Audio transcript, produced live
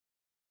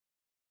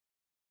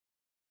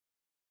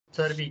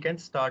Sir, we can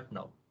start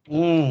now.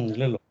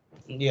 Lilo.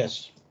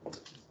 Yes.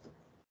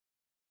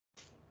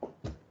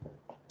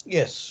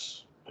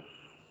 Yes.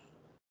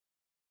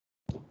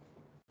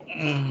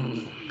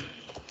 Mm.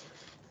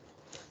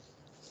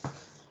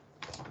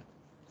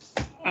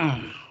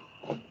 Mm.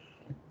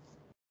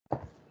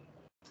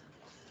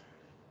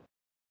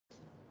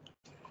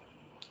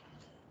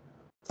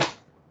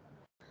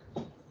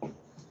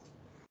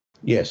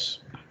 Yes.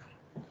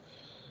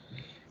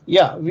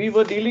 Yeah, we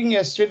were dealing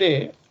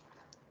yesterday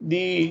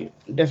the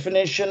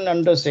definition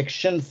under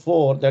section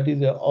 4, that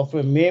is of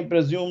a may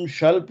presume,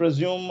 shall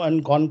presume,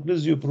 and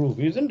conclusive proof,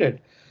 isn't it?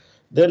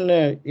 Then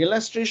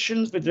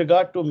illustrations with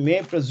regard to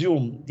may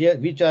presume,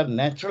 which are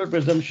natural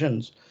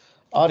presumptions,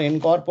 are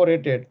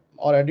incorporated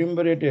or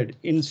enumerated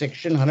in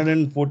section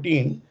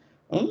 114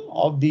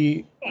 of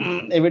the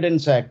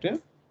Evidence Act,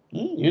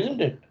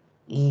 isn't it?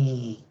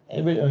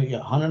 Yeah,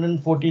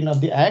 114 of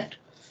the Act.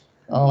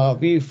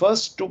 We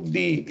first took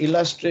the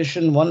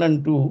illustration 1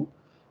 and 2,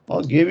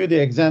 gave you the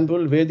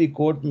example where the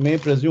court may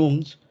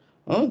presume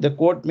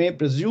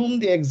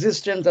the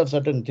existence of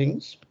certain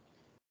things,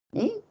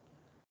 hmm,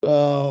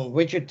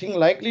 which it think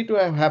likely to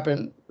have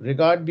happened,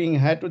 regard being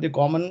had to the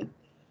common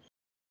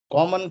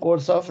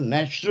course of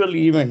natural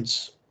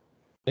events,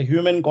 the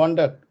human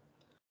conduct,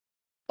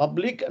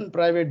 public and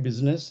private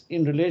business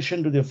in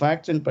relation to the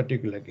facts in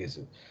particular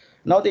cases.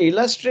 Now the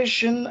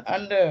illustration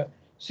and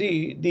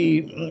see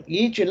the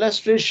each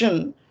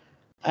illustration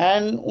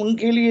and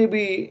unke liye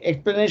bhi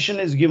explanation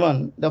is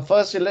given. The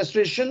first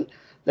illustration,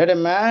 that a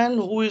man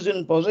who is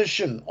in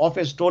possession of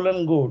a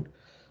stolen good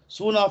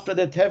soon after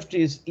the theft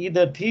is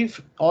either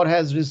thief or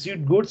has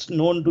received goods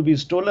known to be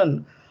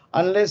stolen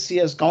unless he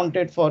has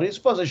counted for his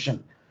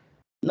possession.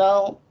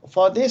 Now,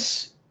 for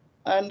this,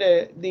 and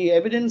the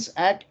Evidence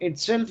Act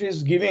itself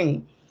is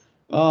giving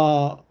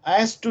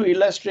as to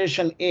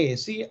illustration A.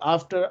 See,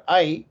 after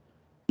I,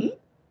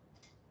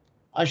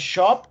 a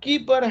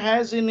shopkeeper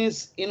has in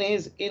his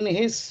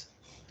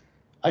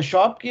a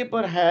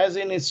shopkeeper has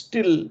in his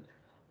till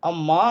a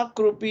mark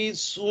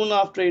rupees soon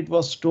after it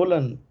was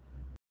stolen,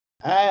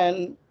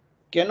 and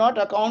cannot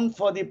account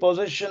for the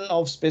possession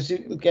of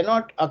specific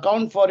cannot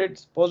account for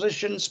its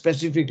possession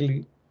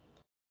specifically,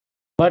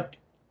 but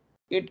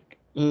it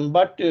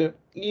but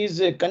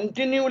is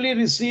continually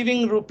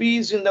receiving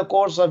rupees in the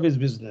course of his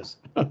business.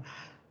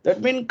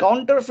 That means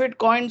counterfeit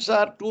coins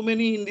are too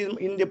many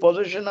in the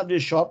possession of the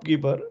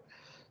shopkeeper.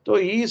 So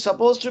he is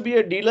supposed to be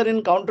a dealer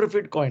in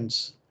counterfeit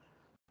coins.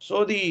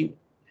 So the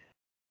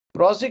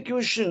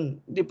prosecution,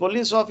 the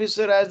police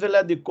officer, as well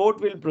as the court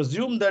will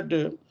presume that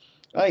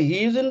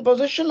he is in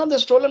possession of the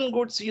stolen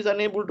goods he is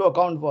unable to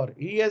account for.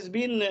 He has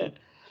been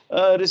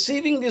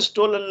receiving the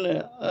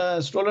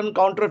stolen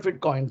counterfeit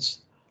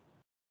coins.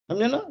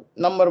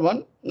 Number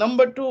one.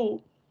 Number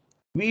two,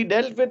 we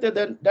dealt with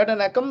that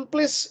an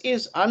accomplice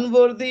is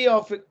unworthy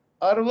of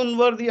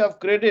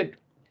credit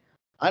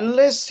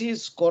unless he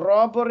is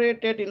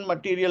corroborated in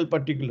material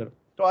particular.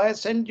 So I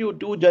sent you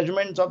two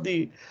judgments of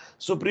the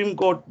Supreme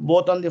Court,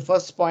 both on the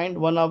first point,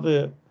 one of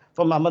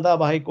from Ahmedabad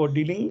High Court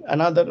dealing,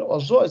 another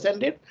also I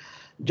sent it.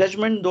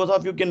 Judgment, those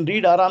of you can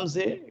read aram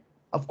se.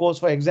 Of course,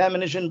 for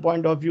examination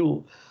point of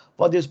view,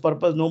 for this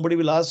purpose, nobody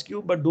will ask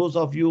you, but those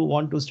of you who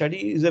want to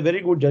study, is a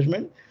very good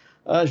judgment,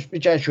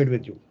 which I shared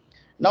with you.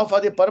 Now, for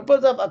the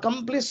purpose of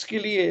accomplice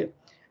ke liye,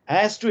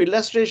 as to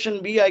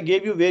illustration B, I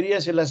gave you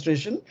various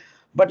illustration,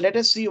 but let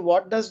us see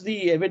what does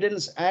the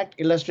Evidence Act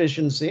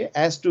illustration say.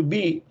 As to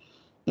B,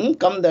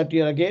 come that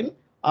here again,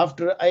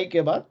 after I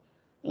ke baad.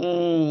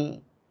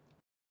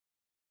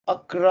 A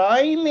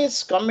crime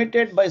is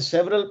committed by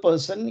several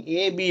persons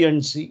A, B,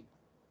 and C.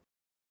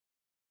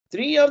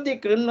 Three of the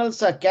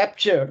criminals are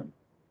captured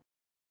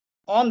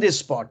on the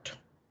spot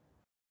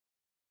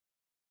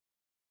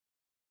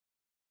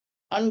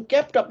and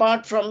kept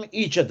apart from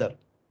each other.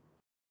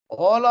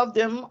 All of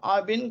them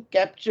are being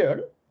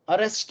captured,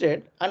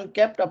 arrested, and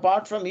kept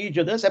apart from each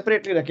other,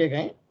 separately rakhe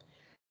gaye.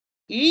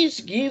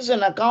 Each gives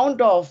an account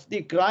of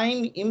the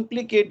crime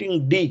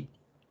implicating D.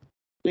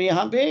 So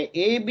यहाँ पे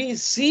A, B,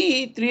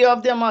 C, three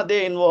of them are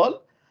they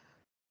involved.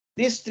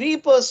 These three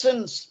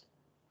persons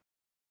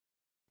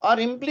are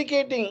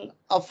implicating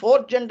a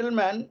fourth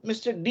gentleman,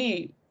 Mr.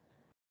 D,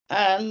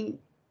 and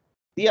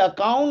the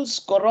accounts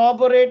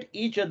corroborate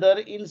each other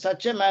in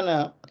such a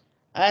manner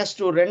as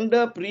to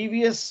render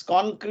previous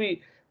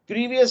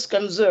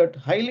concert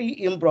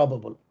highly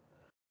improbable.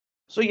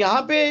 So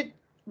यहाँ पे,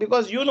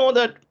 because you know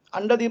that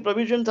under the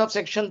provisions of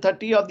section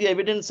 30 of the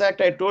Evidence Act,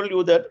 I told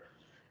you that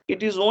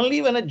it is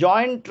only when a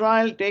joint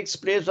trial takes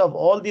place of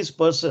all these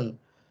persons,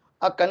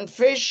 a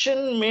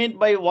confession made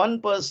by one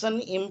person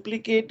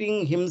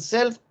implicating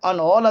himself and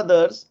all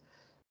others,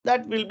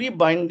 that will be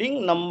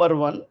binding, number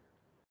one.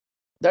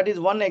 That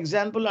is one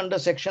example under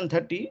section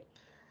 30.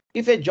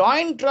 If a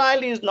joint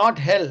trial is not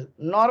held,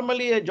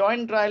 normally a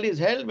joint trial is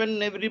held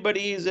when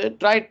everybody is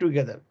tried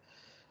together.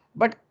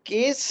 But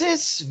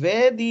cases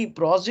where the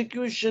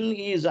prosecution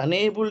is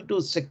unable to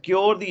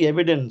secure the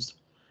evidence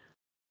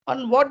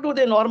And what do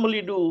they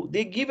normally do?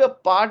 They give a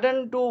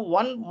pardon to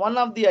one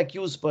of the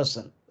accused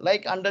person.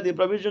 Like under the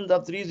provisions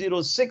of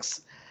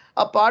 306,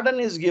 a pardon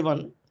is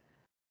given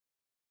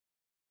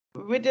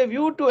with a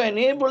view to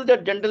enable the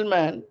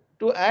gentleman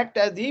to act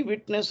as the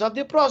witness of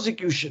the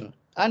prosecution.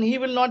 And he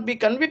will not be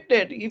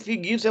convicted if he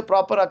gives a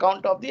proper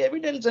account of the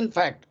evidence and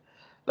fact.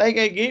 Like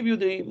I gave you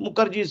the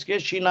Mukherjee's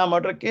case, Sheena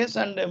murder case,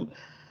 and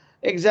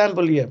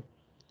example here.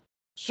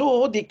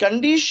 So the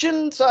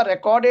conditions are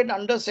recorded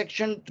under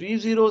section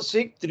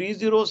 306,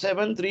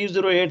 307,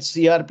 308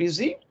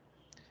 CRPC.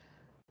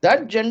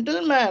 That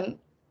gentleman,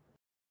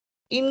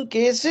 in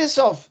cases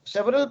of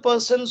several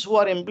persons who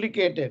are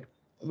implicated,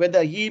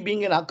 whether he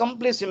being an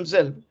accomplice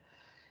himself,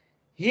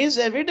 his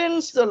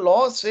evidence, the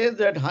law says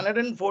that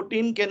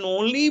 114 can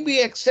only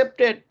be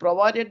accepted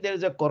provided there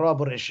is a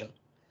corroboration.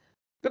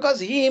 Because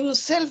he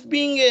himself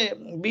being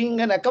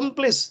an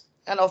accomplice,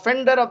 an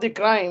offender of the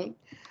crime,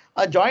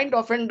 a joint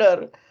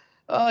offender,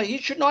 he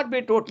should not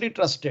be totally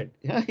trusted.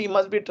 He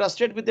must be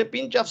trusted with a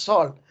pinch of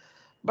salt.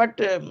 But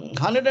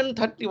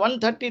 130,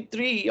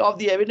 133 of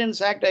the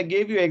Evidence Act, I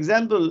gave you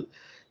example,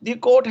 the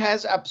court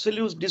has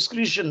absolute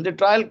discretion, the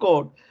trial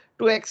court,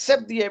 to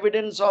accept the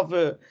evidence of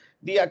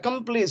the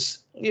accomplice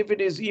if it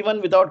is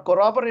even without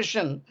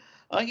corroboration.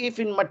 If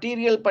in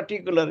material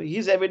particular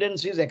his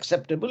evidence is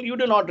acceptable, you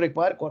do not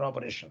require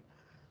corroboration.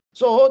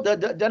 So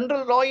the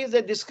general law is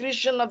a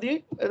discretion of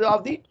the.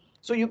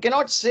 So you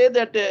cannot say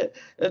that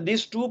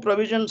these two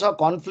provisions are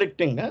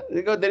conflicting,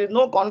 because there is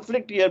no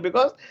conflict here,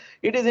 because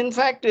it is in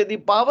fact the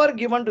power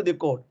given to the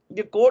court.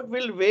 The court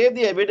will weigh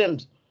the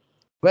evidence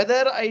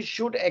whether I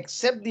should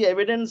accept the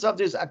evidence of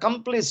this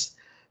accomplice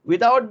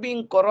without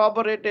being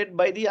corroborated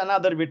by the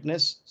another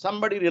witness,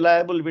 somebody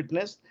reliable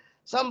witness,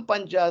 some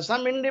pancha,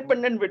 some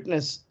independent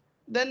witness.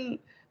 Then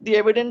the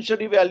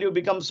evidentiary value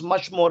becomes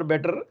much more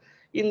better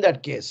in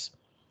that case.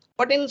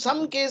 But in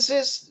some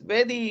cases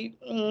where the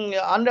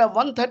under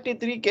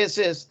 133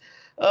 cases,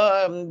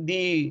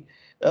 the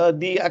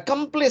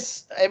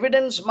accomplice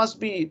evidence must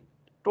be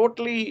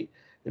totally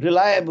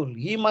reliable.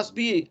 He must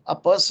be a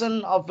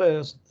person of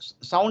a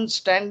sound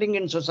standing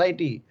in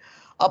society,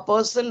 a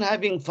person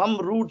having firm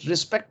roots,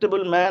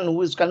 respectable man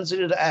who is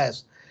considered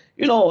as,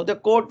 the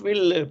court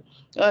will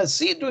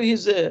see to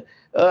his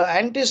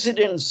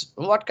antecedents,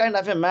 what kind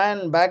of a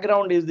man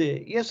background is there.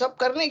 ये सब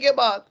करने के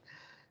बाद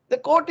the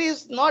court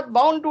is not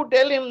bound to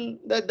tell him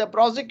that the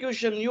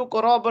prosecution, you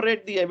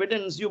corroborate the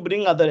evidence, you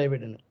bring other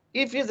evidence.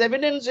 If his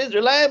evidence is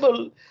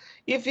reliable,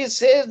 if he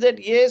says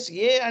that yes,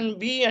 A and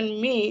B and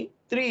me,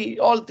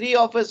 all three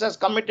of us has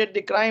committed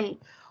the crime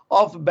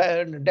of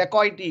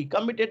dacoity,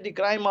 committed the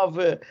crime of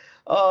the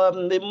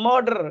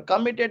murder,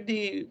 committed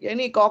the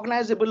any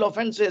cognizable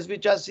offences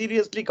which are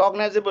seriously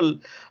cognizable,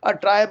 are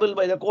triable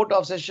by the court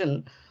of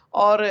session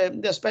or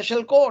the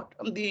special court,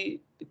 the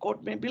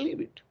court may believe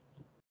it.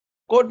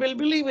 Court will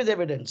believe his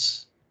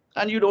evidence,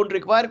 and you don't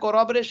require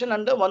corroboration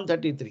under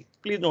 133.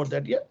 Please note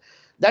that here.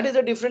 That is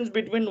the difference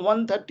between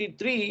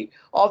 133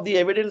 of the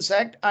Evidence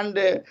Act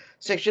and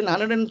section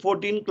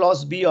 114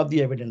 clause B of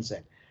the Evidence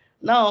Act.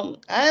 Now,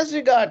 as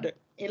regard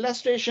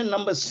illustration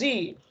number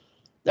C,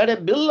 that a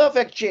bill of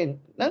exchange,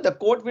 the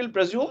court will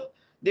presume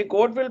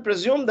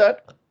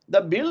that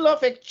the bill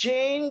of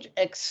exchange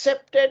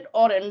accepted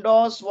or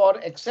endorsed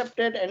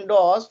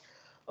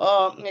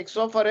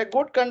so for a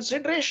good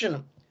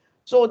consideration.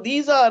 So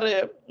these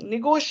are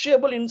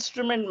negotiable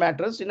instrument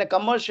matters in a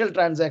commercial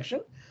transaction.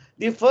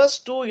 The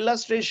first two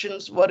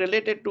illustrations were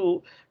related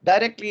to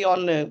directly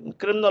on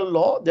criminal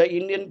law, the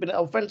Indian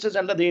offences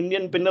under the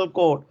Indian Penal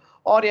Code,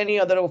 or any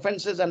other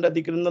offences under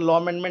the Criminal Law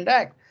Amendment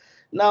Act.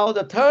 Now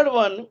the third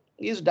one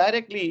is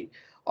directly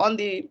on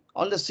the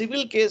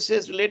civil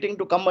cases relating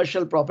to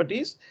commercial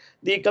properties,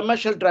 the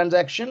commercial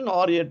transaction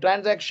or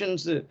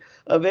transactions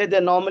where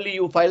they normally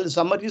you file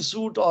summary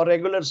suit or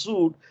regular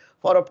suit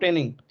for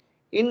obtaining.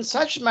 In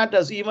such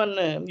matters,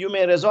 even you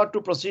may resort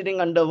to proceeding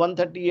under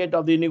 138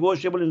 of the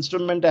Negotiable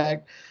Instrument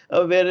Act,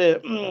 where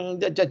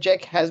the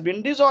check has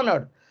been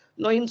dishonored.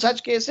 Now, in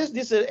such cases,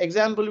 this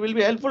example will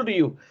be helpful to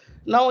you.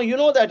 Now, you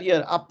know that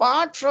here,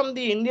 apart from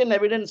the Indian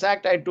Evidence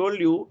Act, I told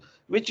you,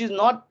 which is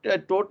not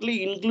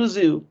totally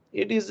inclusive,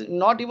 it is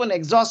not even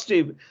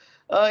exhaustive.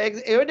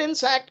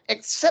 Evidence Act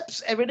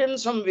accepts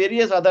evidence from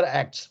various other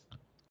acts.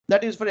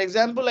 That is, for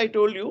example, I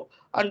told you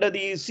under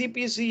the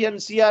CPC and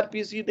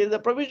CRPC, there is a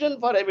provision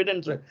for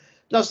evidence.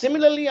 Now,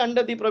 similarly,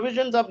 under the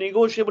provisions of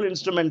Negotiable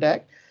Instrument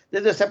Act,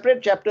 there is a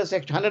separate chapter,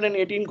 section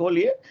 118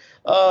 collier.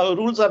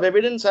 Rules of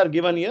evidence are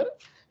given here.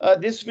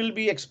 This will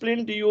be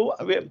explained to you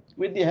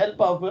with the help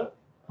of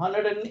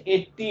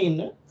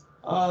 118.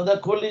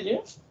 The college.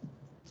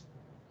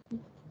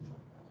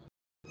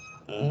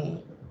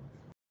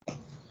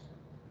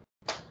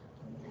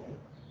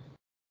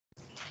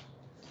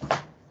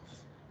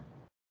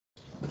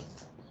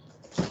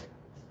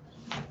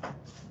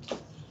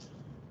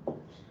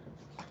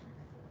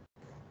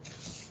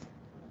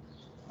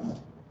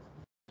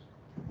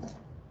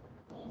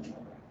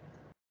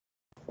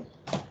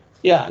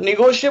 Yeah,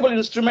 Negotiable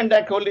Instrument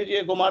Act खोल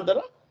लीजिए कुमार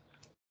दरा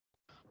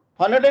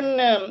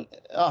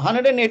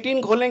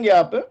 118 खोलेंगे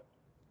आप.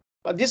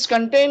 This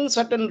contains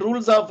certain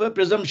rules of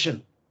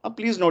presumption.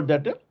 Please note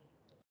that.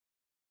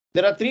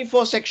 There are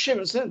 3-4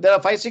 sections. There are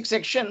 5-6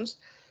 sections.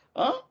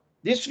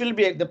 This will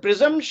be the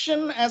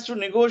presumption as to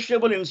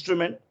negotiable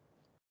instrument.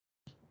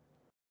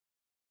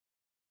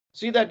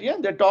 See that, yeah?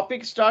 The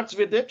topic starts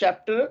with the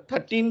chapter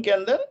 13 के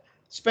अंदर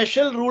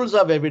special rules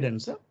of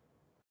evidence.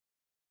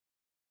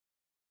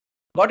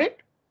 Got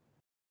it?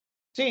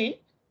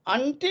 See,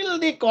 until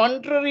the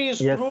contrary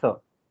is Yes, proved, sir.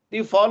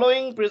 the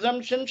following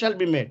presumption shall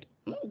be made.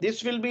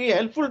 This will be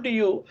helpful to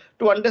you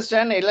to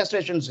understand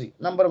illustration C.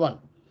 Number 1.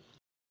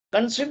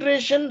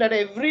 Consideration that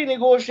every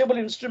negotiable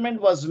instrument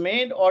was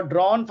made or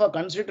drawn for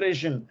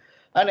consideration,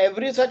 and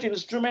every such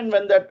instrument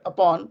when that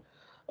upon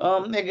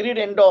agreed,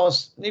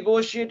 endorsed,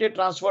 negotiated,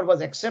 transferred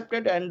was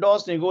accepted,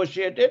 endorsed,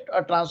 negotiated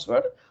or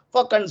transferred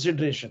for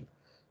consideration.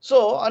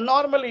 So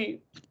normally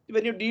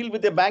when you deal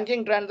with a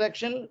banking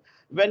transaction,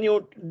 when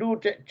you do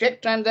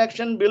check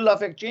transaction, bill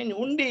of exchange,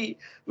 hundi,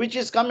 which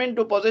is come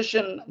into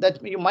possession, that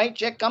my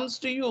check comes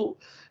to you,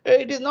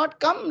 it is not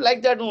come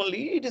like that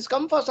only. It is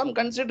come for some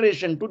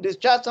consideration to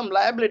discharge some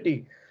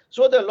liability.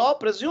 So the law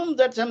presumes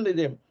that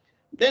something.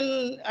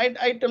 Then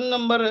item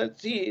number,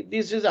 see,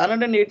 this is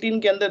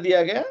 118 के अंदर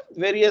दिया गया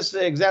various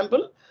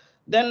example.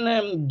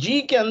 Then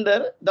G के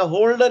अंदर the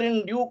holder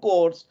in due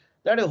course,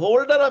 that a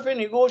holder of a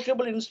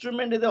negotiable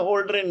instrument is a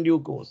holder in due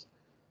course.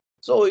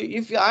 So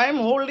if I am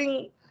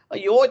holding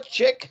your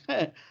check,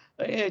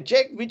 a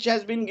check which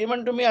has been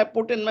given to me, I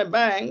put in my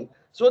bank.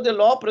 So the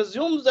law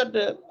presumes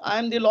that I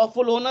am the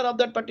lawful owner of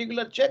that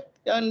particular check,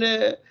 and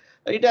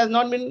it has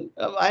not been,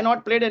 I have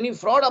not played any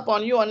fraud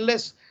upon you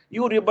unless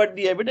you rebut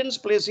the evidence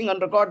placing on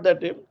record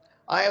that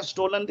I have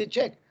stolen the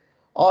check.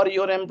 Or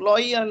your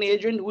employee or an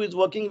agent who is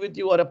working with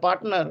you or a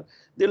partner,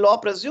 the law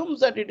presumes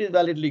that it is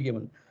validly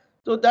given.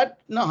 So that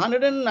now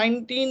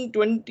 119,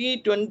 20,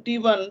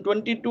 21,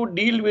 22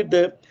 deal with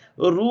the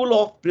rule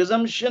of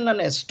presumption and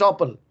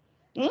estoppel.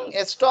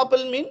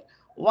 Estoppel means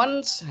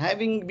once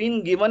having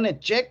been given a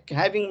check,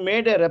 having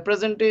made a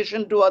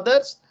representation to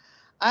others,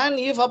 and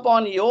if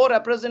upon your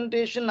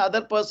representation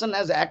other person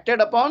has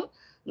acted upon,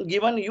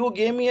 given you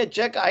gave me a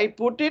check, I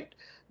put it,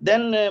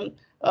 then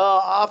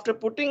after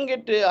putting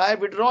it, I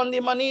have withdrawn the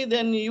money,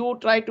 then you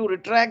try to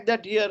retract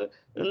that here.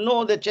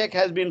 No, the check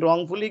has been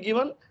wrongfully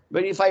given.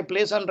 But if I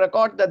place on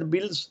record that the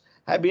bills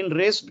have been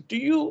raised to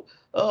you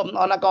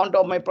on account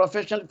of my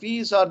professional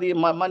fees or the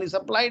money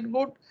supplied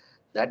good,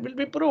 that will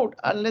be proved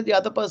unless the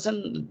other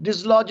person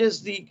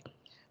dislodges the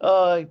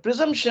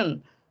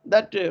presumption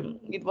that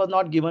it was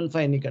not given for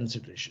any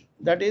consideration.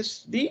 That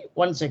is the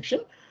one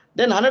section.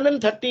 Then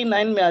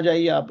 139 में आ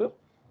जाइए आप.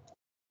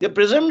 The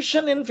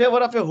presumption in favor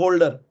of a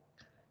holder.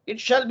 It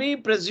shall be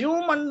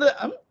presumed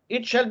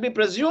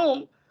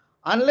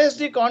unless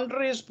the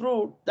contrary is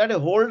proved that a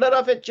holder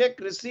of a check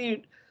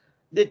received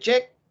the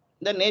check,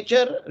 the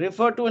nature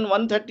referred to in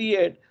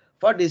 138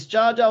 for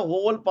discharge of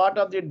whole part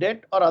of the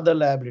debt or other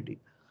liability.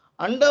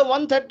 Under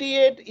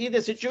 138, if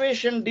the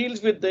situation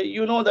deals with the,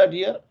 you know that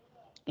here,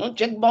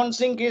 check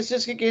bouncing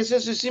cases के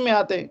cases इसी में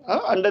आते हैं,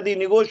 under the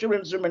Negotiable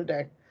Instrument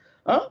Act,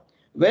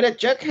 where a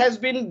check has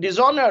been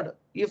dishonored.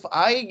 If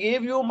I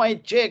gave you my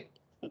check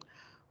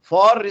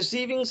for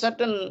receiving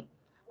certain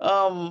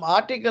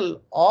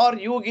article, or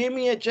you gave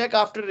me a check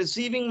after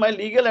receiving my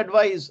legal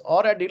advice,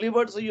 or I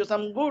delivered you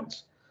some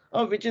goods,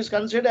 which is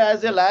considered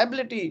as a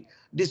liability,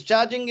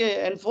 discharging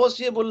a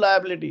enforceable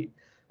liability.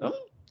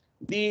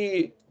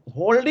 The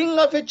holding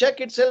of a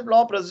check itself,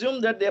 law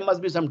presumes that there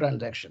must be some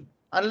transaction.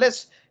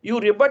 Unless you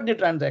rebut the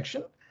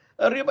transaction,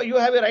 you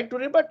have a right to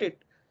rebut it.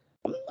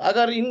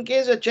 Agar in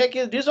case a check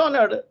is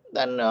dishonored,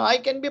 then I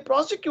can be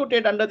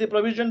prosecuted under the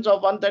provisions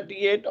of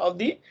 138 of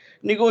the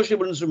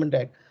Negotiable Instrument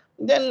Act.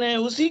 Then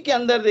उसी के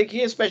अंदर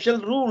देखिए special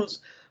rules.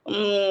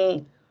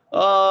 Under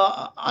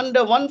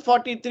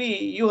 143,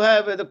 you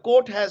have the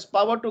court has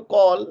power to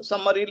call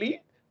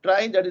summarily,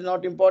 try, that is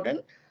not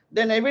important.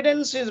 Then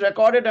evidence is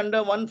recorded under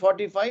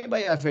 145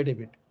 by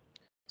affidavit.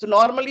 So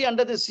normally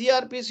under the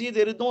CRPC,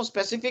 there is no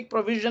specific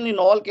provision in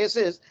all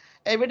cases.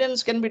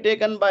 Evidence can be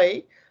taken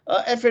by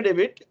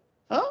affidavit.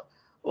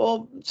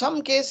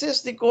 Some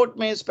cases the court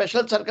may,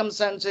 special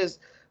circumstances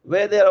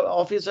where their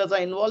officers are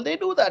involved, they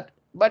do that.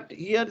 But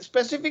here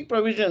specific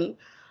provision,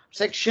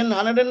 section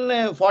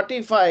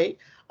 145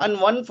 and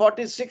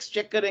 146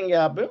 check करेंगे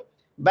आप.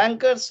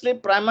 Bankers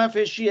slip prima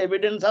facie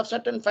evidence of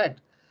certain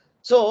fact.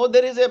 So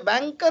there is a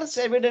Bankers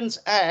Evidence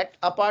Act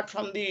apart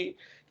from the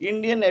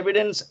Indian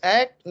Evidence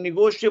Act,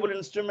 Negotiable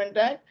Instrument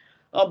Act.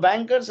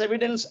 Bankers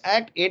Evidence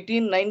Act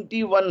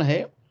 1891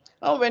 है.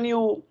 When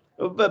you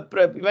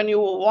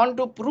want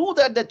to prove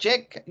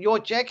that your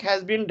check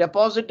has been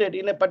deposited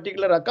in a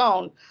particular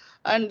account,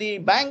 and the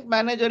bank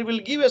manager will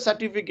give a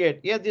certificate.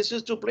 Yes, this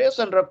is to place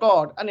on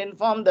record and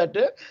inform that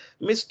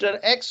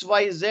Mr.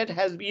 XYZ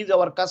has been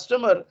our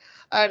customer,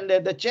 and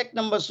the check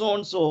number so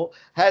and so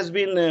has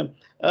been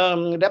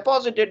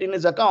deposited in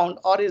his account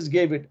or is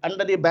gave it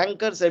under the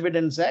Bankers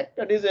Evidence Act.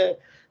 That is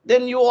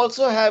then you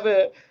also have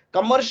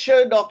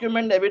Commercial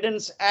Document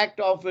Evidence Act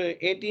of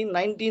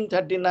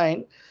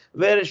 1939,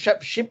 where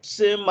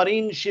ships,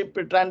 marine ship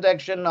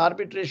transaction,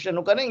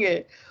 arbitration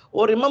करेंगे.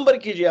 और remember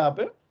कीजिए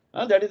आप,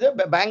 that is a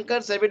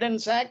Bankers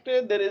Evidence Act.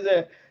 There is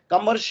a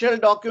Commercial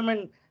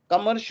Document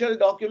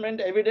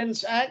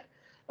Evidence Act.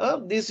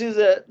 This is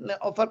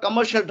for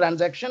commercial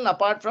transaction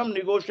apart from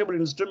Negotiable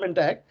Instrument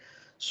Act.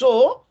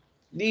 So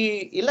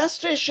the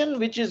illustration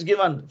which is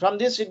given from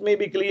this, it may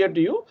be clear to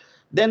you.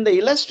 Then the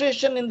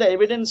illustration in the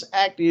Evidence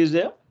Act is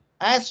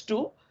as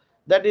to,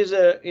 that is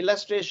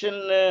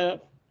illustration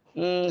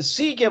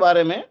C के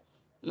बारे में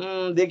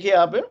देखिए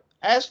आप.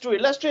 As to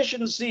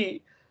illustration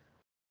C,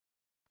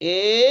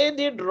 A,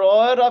 the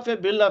drawer of a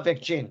bill of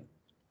exchange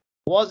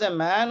was a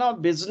man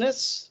of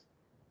business.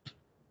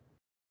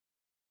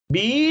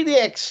 B, the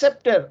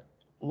acceptor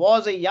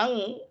was a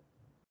young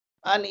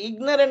and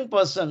ignorant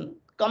person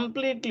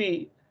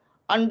completely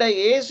under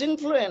A's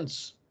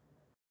influence.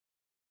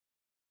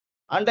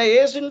 Under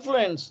A's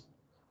influence.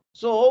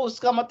 So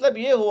उसका मतलब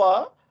ये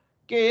हुआ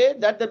कि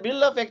that the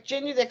bill of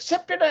exchange is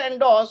accepted and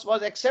endorsed,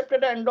 was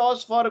accepted and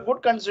endorsed for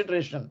good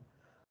consideration.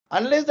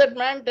 Unless that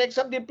man takes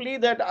up the plea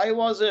that I'm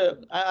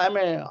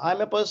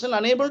a person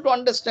unable to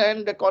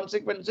understand the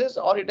consequences,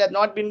 or it has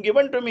not been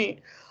given to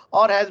me,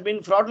 or has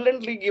been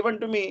fraudulently given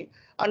to me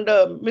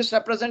under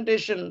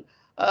misrepresentation,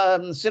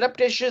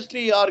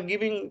 surreptitiously, or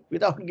giving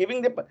without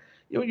giving the,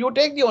 you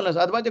take the onus.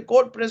 Otherwise, the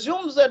court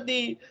presumes that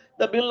the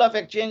bill of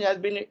exchange has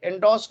been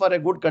endorsed for a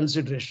good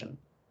consideration.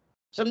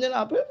 समझे ना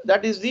आप?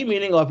 That is the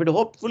meaning of it.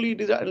 Hopefully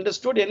it is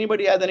understood.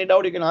 Anybody has any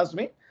doubt, you can ask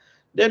me.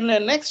 Then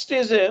next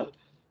is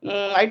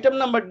item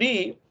number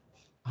D,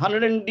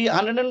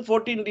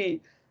 114D,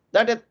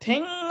 that a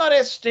thing or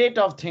a state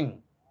of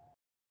thing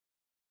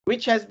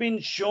which has been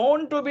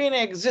shown to be in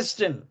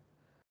existence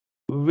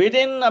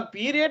within a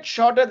period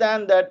shorter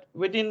than that,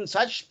 within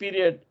such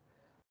period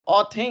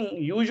or thing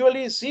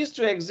usually cease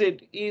to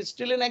exist, is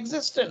still in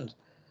existence.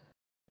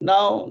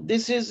 Now,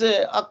 this is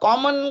a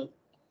common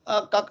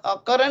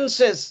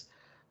occurrences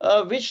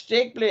which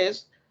take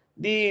place.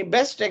 The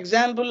best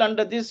example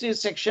under this is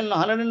section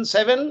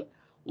 107,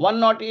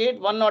 108,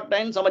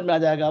 109. समझ में आ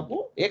जाएगा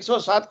आपको.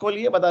 107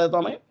 खोलिए, बता देता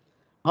हूं मैं.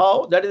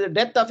 How that is the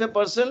death of a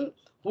person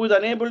who is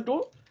unable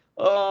to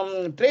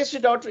trace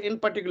it out in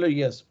particular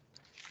years.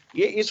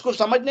 ये इसको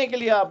समझने के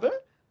लिए आप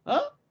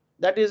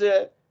that is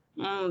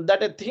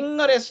that a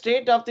thing or a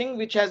state of thing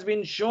which has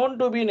been shown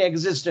to be in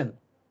existence.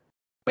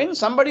 When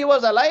somebody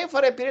was alive for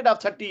a period of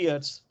 30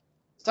 years,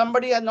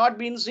 somebody has not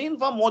been seen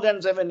for more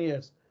than 7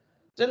 years.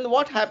 Then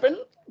what happened?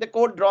 The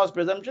court draws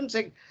presumption.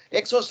 Say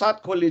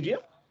 107 खोल लीजिए.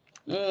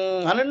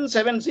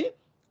 107C,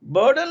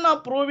 burden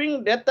of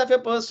proving death of a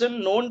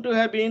person known to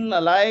have been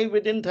alive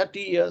within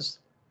 30 years.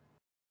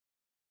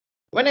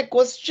 When a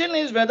question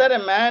is whether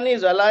a man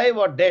is alive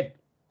or dead,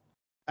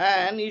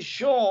 and is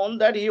shown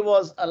that he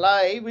was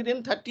alive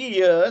within 30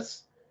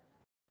 years,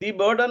 the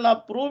burden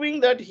of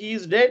proving that he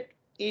is dead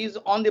is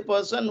on the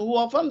person who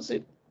affirms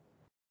it.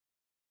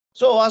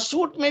 So a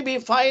suit may be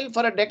filed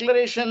for a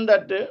declaration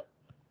that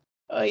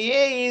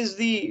A is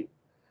the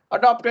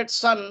adopted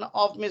son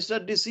of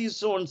Mr. deceased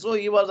so and so,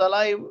 he was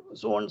alive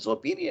so and so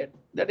period.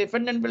 The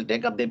defendant will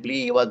take up the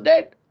plea, he was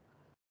dead.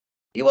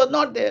 He was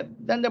not there.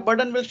 Then the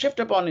burden will shift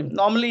upon him.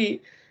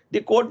 Normally,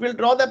 the court will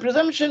draw the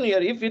presumption here.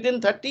 If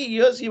within 30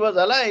 years he was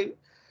alive,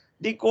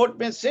 the court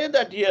may say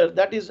that here,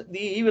 that is,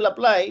 he will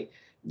apply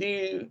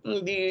the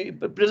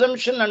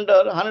presumption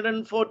under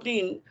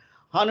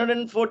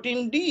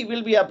 114D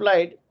will be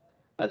applied,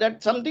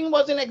 that something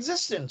was in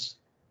existence,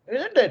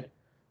 isn't it?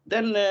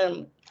 Then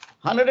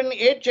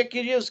 108 check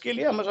कीजिए उसके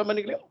लिए, हम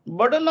समझने के लिए.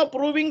 Burden of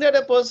proving that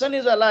a person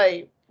is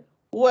alive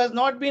who has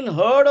not been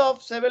heard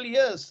of several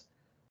years.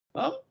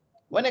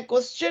 When a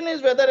question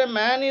is whether a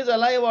man is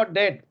alive or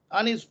dead,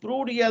 and is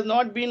proved he has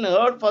not been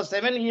heard for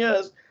 7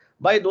 years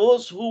by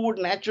those who would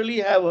naturally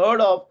have heard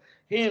of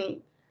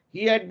him,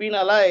 he had been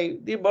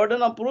alive, the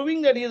burden of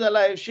proving that he is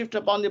alive shifts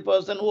upon the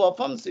person who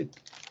affirms it.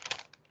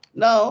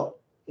 Now,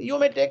 you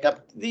may take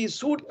up, the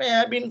suit may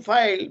have been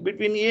filed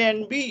between A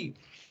and B.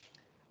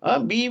 A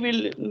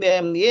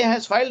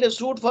has filed a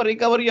suit for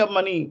recovery of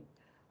money,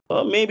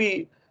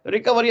 maybe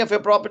recovery of a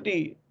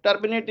property,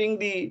 terminating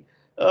the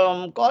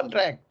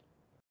contract.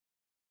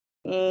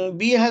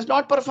 B has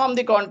not performed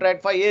the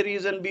contract for A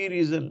reason, B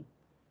reason.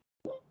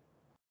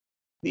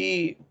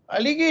 The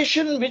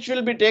allegation which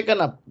will be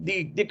taken up,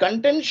 the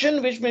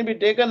contention which may be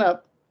taken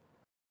up,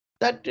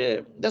 that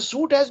the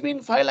suit has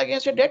been filed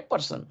against a dead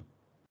person.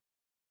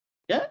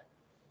 Yeah?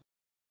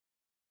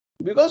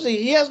 Because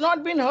he has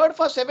not been heard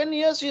for 7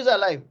 years, he is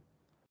alive.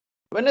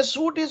 When a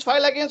suit is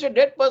filed against a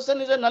dead person,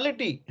 is a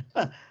nullity.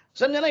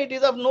 Sanjana, it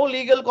is of no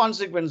legal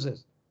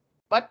consequences.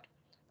 But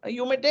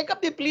you may take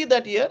up the plea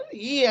that here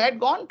he had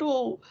gone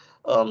to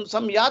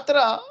some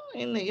yatra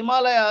in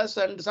Himalayas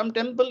and some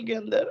temple के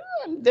अंदर,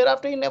 and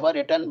thereafter he never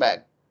returned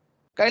back.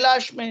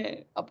 Kailash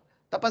में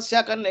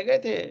तपस्या करने गए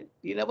थे.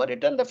 He never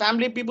returned. The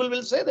family people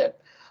will say that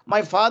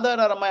my father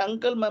or my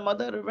uncle, my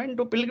mother went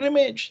to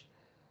pilgrimage,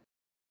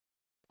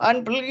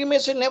 and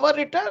pilgrimage never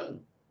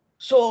returned.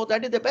 So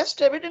that is the best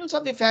evidence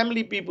of the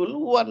family people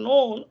who are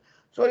known.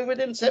 So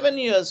within 7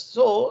 years,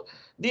 so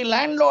the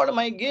landlord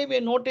might give a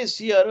notice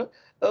here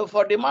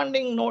for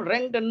demanding no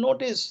rent and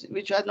notice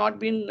which has not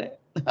been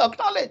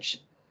acknowledged.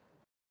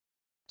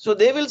 So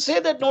they will say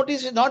that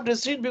notice is not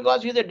received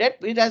because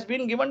it has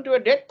been given to a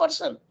dead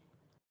person.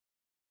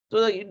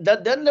 So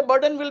then the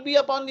burden will be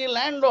upon the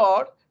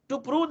landlord to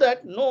prove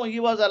that no,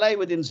 he was alive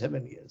within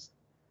 7 years.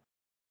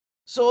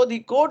 So the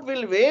court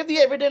will weigh the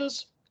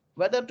evidence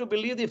whether to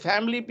believe the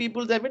family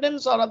people's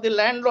evidence or of the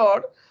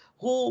landlord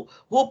who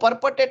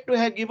purported to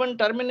have given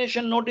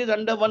termination notice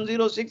under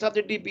 106 of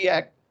the TP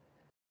Act.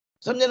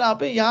 समझे ना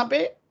आप यहाँ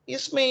पे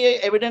इसमें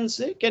ये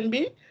evidence can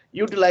be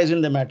utilized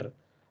in the matter.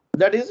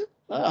 That is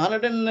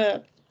 100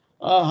 and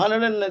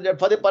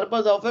for the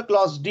purpose of a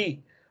clause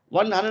D,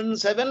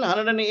 107,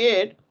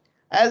 108,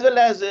 as well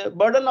as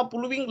burden of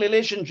proving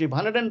relationship,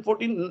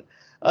 114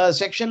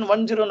 section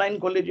 109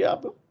 खोल लीजिए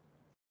आप.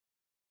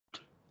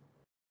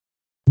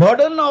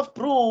 Burden of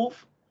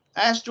proof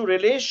as to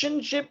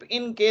relationship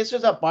in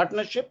cases of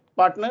partnership,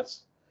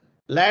 partners,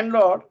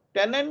 landlord,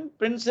 tenant,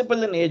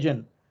 principal, and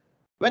agent.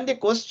 When the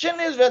question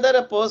is whether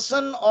a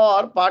person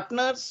or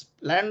partners,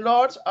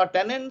 landlords, or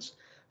tenants,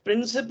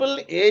 principal,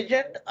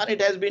 agent, and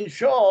it has been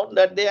shown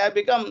that they have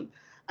become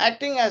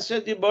acting as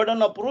the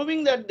burden of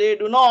proving that they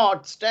do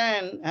not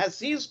stand, has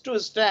ceased to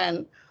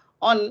stand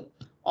on,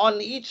 on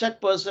each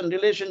such person,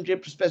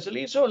 relationship,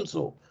 especially so and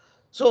so.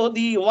 So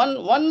the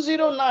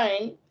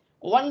 109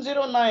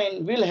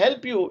 will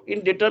help you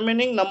in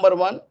determining number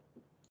one.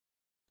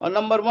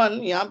 Number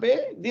one, यहाँ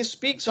पे this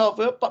speaks of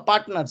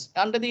partners.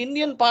 Under the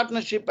Indian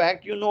Partnership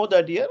Act, you know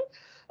that here,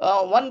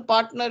 one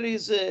partner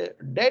is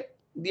dead,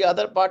 the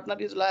other partner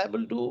is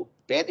liable to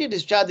pay the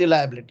discharge the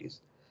liabilities.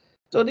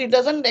 So it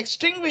doesn't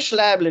extinguish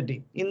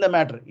liability in the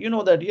matter. You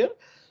know that here.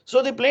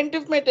 So the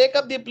plaintiff may take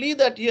up the plea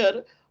that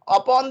here,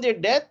 upon the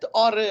death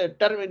or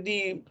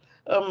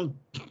um,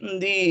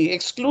 the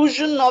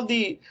exclusion of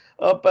the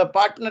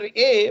partner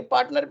A,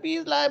 partner B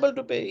is liable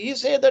to pay. He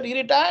say that he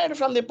retired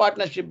from the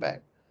partnership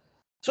act.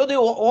 So the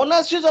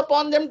onus is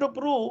upon them to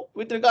prove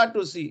with regard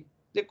to C.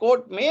 The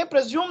court may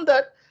presume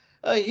that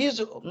he is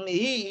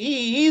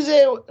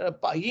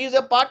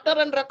a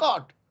partner and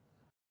record.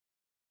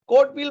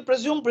 Court will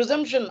presume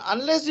presumption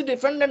unless the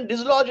defendant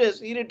dislodges,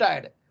 he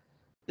retired.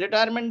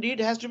 Retirement deed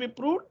has to be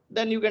proved,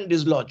 then you can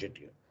dislodge it.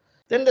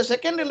 Then the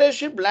second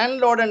relationship,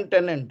 landlord and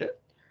tenant.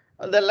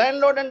 The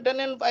landlord and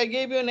tenant, I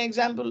gave you an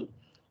example.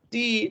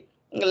 The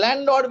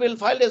landlord will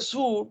file a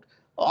suit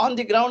on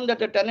the ground that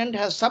the tenant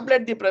has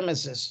sublet the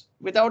premises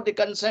without the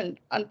consent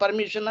and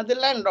permission of the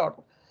landlord.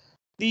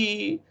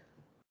 The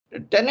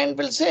tenant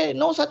will say,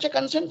 no such a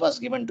consent was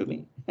given to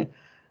me.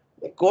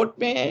 The court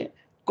may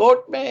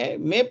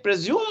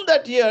presume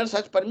that here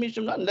such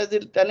permission, unless the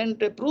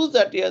tenant proves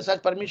that here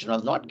such permission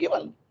was not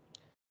given.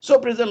 So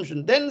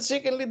presumption. Then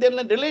secondly, then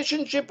the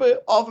relationship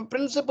of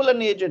principal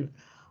and agent.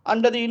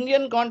 Under the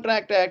Indian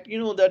Contract Act, you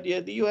know that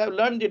you have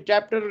learned the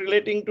chapter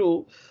relating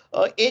to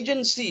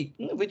agency,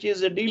 which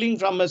is dealing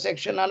from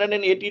section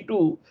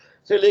 182,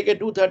 so like a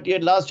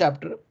 238 last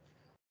chapter.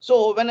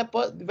 So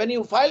when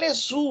you file a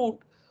suit,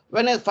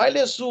 when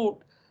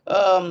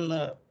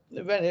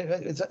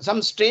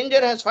some stranger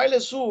has filed a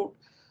suit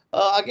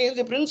against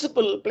the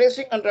principal,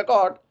 placing on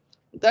record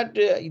that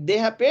they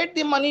have paid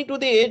the money to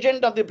the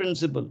agent of the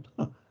principal.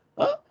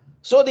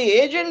 So the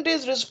agent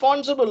is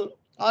responsible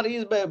or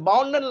is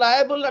bound and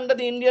liable under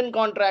the Indian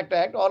Contract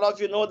Act. All of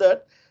you know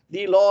that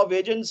the law of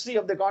agency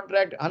of the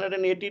contract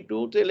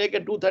 182 to like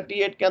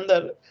 238 ke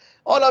andar,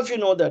 all of you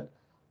know that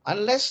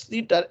unless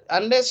the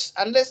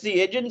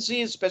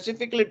agency is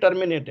specifically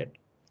terminated.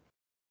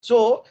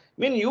 So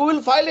when you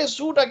will file a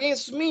suit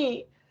against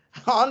me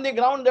on the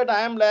ground that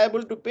I am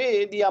liable to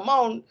pay the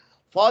amount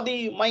for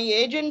the my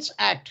agents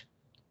act,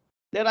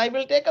 then I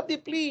will take up the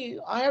plea.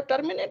 I have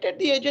terminated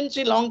the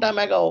agency long time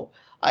ago.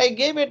 I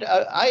gave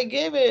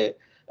a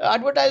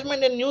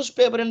advertisement in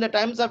newspaper in the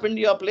Times of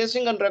India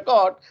placing on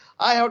record,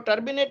 I have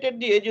terminated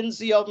the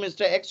agency of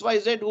Mr.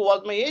 XYZ who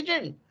was my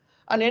agent.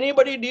 And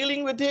anybody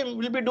dealing with him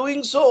will be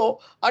doing so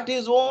at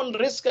his own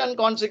risk and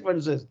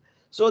consequences.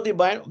 So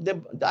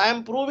I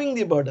am proving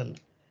the burden.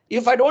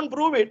 If I don't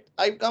prove it,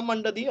 I come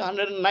under the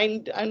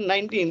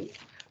 119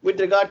 with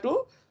regard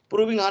to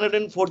proving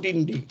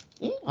 114D.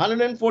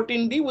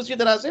 114D उसी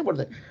तरह से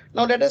बढ़ता है.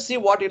 Now let us see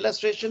what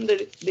illustration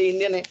the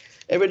Indian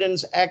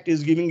Evidence Act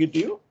is giving it to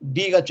you.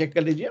 D का check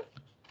कर लीजिए.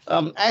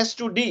 As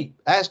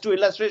to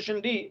illustration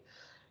D,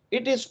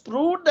 it is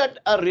proved that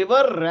a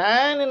river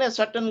ran in a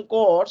certain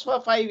course for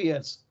 5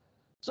 years.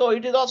 So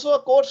it is also a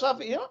course of,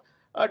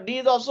 D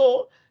is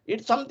also,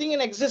 it's something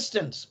in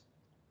existence.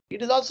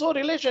 It is also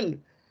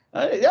relation.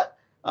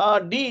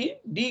 D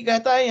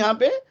कहता है यहाँ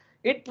पे,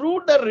 it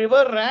proved the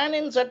river ran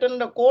in certain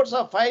course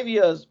of 5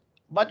 years,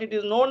 but it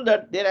is known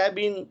that there have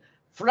been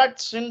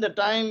floods in the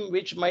time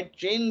which might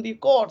change the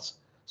course.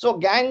 So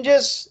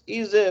Ganges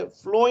is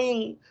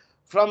flowing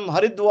from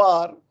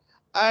Haridwar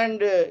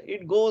and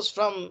it goes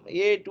from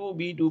A to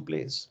B to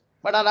place.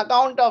 But on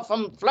account of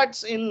some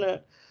floods in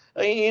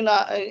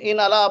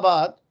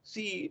Allahabad,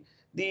 see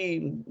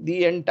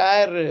the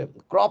entire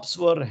crops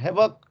were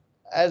havoc,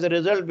 as a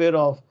result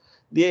whereof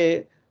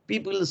the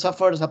people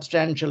suffered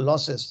substantial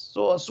losses.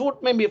 So a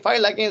suit may be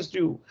filed against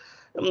you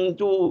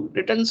to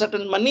return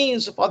certain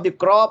monies for the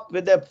crop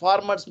which the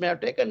farmers may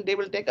have taken. They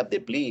will take up the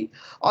plea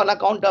on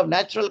account of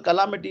natural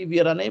calamity.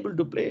 We are unable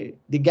to pay.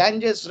 The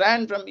Ganges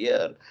ran from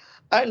here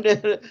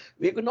and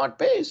we could not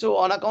pay. So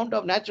on account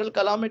of natural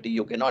calamity,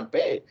 you cannot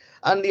pay.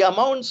 And the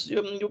amounts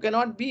you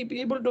cannot be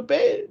able to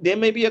pay. There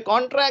may be a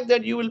contract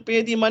that you will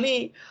pay the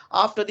money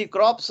after the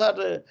crops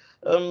are,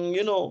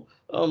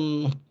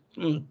 mm,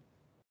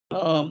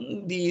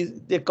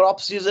 the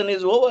crop season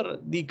is over,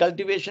 the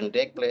cultivation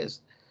take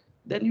place,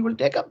 then you will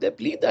take up the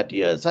plea that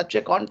such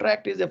a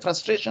contract is a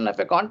frustration of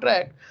a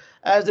contract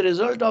as a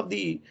result of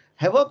the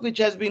havoc which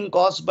has been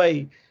caused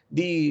by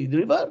the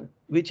river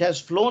which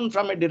has flown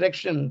from a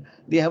direction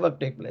the havoc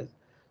take place.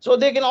 So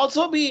there can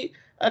also be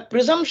a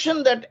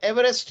presumption that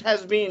Everest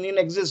has been in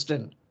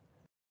existence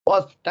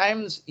of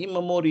times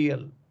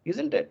immemorial,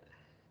 isn't it?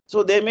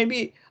 So there may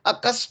be a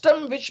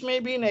custom which may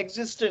be in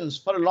existence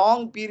for a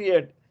long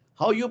period.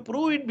 How you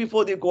prove it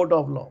before the court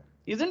of law,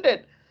 isn't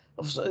it?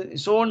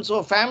 So and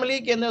so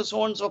family can have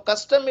so and so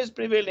custom is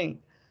prevailing.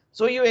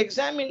 So you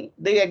examine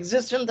the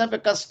existence of a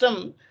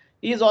custom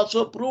is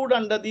also proved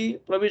under the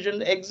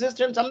provision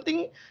existence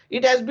something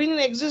it has been in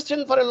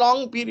existence for a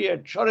long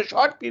period or a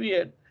short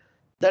period.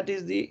 That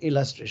is the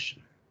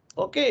illustration.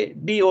 Okay,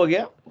 D हो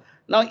गया.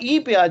 Now E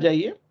पे आ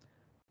जाइए.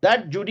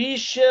 That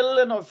judicial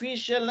and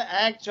official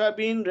acts have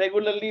been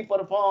regularly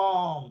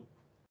performed.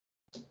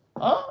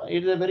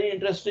 It is a very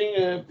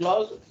interesting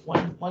clause.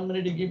 One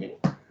minute, you give me.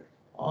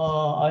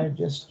 I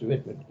just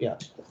wait. Yeah,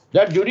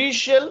 that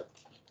judicial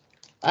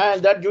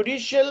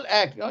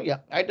act. Oh, yeah,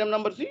 item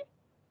number 3.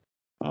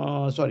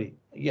 Sorry.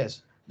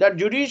 Yes, that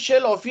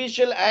judicial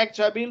official acts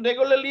have been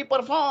regularly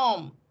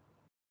performed.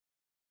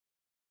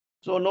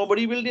 So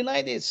nobody will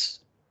deny this.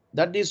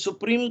 That the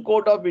Supreme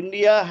Court of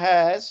India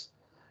has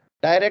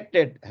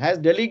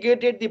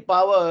delegated the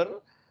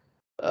power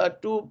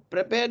to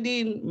prepare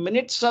the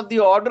minutes of the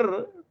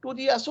order to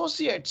the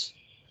associates.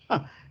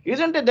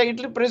 Isn't it?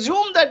 It will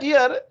presume that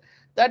here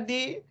that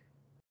the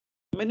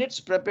minutes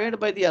prepared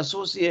by the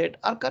associate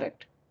are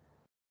correct.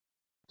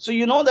 So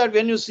you know that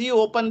when you see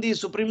open the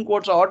Supreme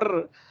Court's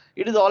order,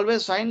 it is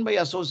always signed by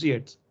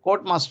associates,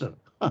 court master.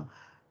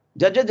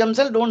 Judges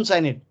themselves don't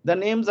sign it. The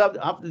names of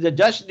the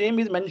judge name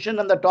is mentioned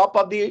on the top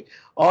of the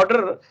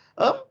order,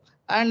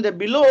 and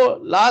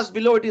last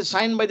below it is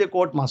signed by the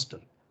court master.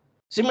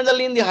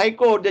 Similarly, in the High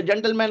Court, the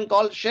gentleman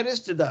called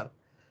Sheristidar.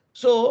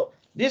 So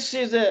this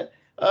is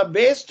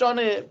based on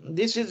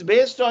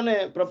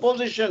a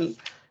proposition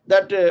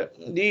that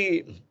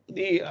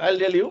I'll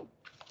tell you,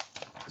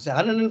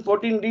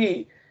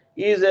 114D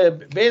is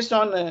based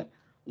on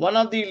one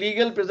of the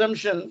legal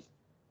presumption.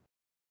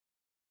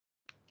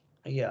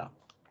 Yeah.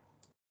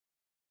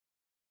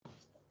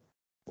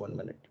 1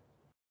 minute.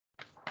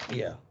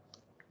 Yeah.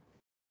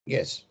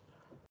 Yes.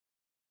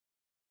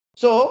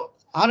 So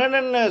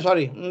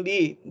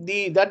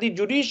that the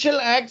judicial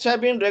acts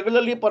have been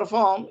regularly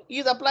performed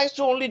is applies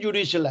to only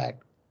judicial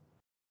act.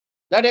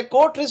 That a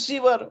court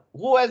receiver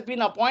who has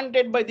been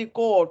appointed by the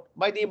court,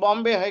 by the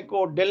Bombay High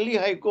Court, Delhi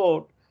High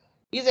Court,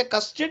 is a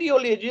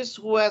custodiologist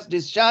who has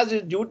discharged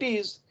his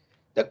duties,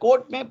 the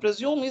court may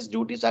presume his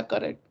duties are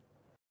correct.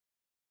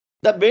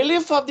 The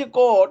bailiff of the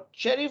court,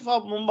 sheriff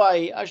of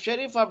Mumbai, or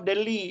sheriff of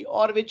Delhi,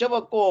 or whichever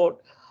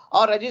court,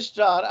 or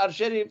registrar, or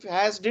sheriff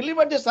has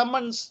delivered the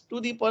summons to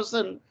the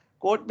person,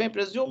 court may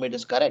presume it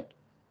is correct.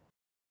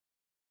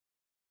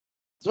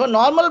 So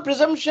normal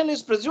presumption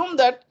is presumed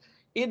that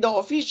if the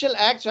official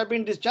acts have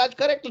been discharged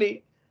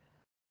correctly,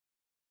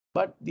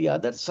 but the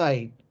other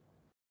side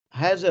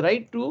has a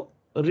right to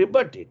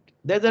rebut it.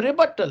 There's a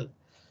rebuttal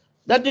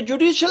that the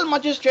judicial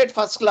magistrate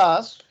first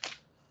class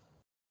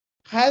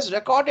has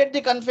recorded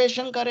the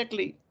confession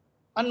correctly,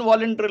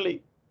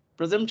 involuntarily.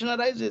 Presumption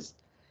arises.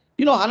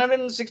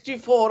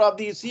 164 of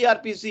the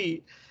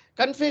CRPC,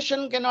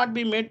 confession cannot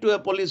be made to a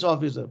police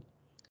officer.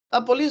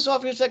 A police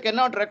officer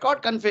cannot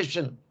record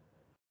confession.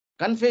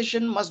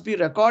 Confession must be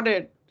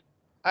recorded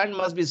and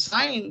must be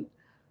signed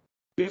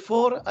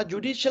before a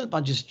judicial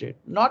magistrate,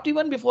 not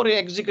even before an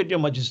executive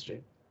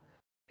magistrate.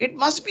 It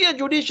must be a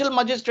judicial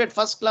magistrate,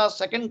 first class,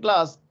 second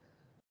class,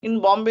 in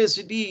Bombay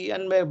city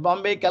and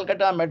Bombay,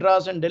 Calcutta,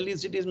 Madras and Delhi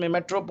cities,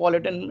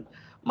 metropolitan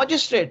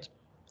magistrates.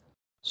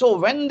 So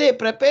when they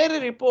prepare a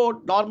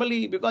report,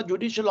 normally because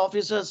judicial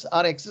officers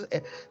are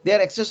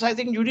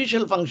exercising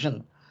judicial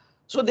function,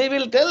 so they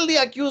will tell the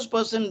accused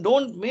person,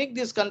 don't make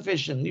this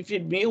confession. If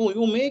you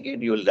make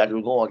it, that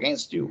will go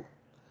against you.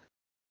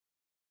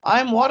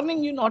 I am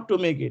warning you not to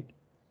make it.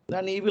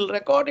 Then he will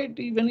record it,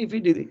 even if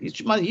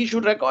he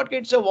should record it.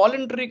 It's a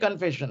voluntary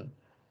confession.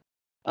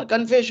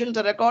 Confessions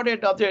are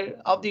recorded of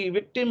the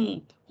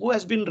victim who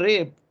has been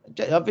raped,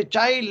 of a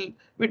child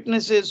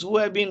witnesses who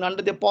have been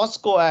under the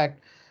POSCO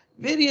Act.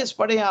 Various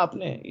padhe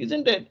aapne,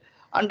 isn't it?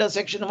 Under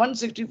section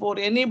 164,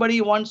 anybody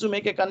who wants to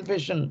make a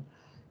confession,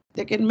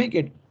 they can make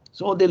it.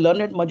 So the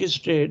learned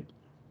magistrate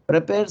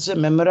prepares a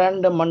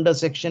memorandum under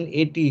section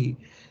 80,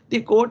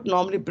 the court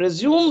normally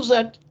presumes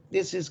that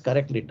this is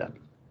correctly done.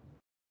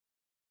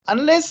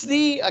 Unless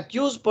the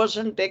accused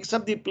person takes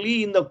up the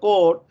plea in the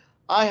court,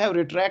 I have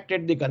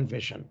retracted the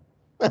confession.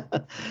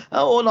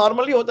 वो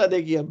normally होता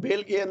देखिए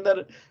bail के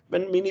अंदर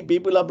when many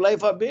people apply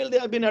for bail they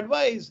have been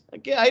advised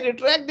okay I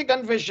retract the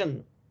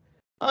confession.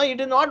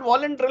 It is not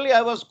voluntarily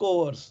I was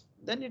coerced.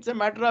 Then it's a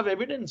matter of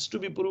evidence to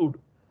be proved.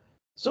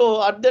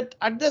 So at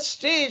that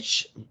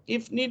stage,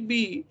 if need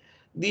be,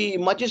 the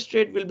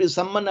magistrate will be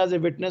summoned as a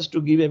witness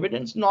to give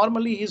evidence.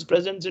 Normally, his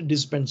presence is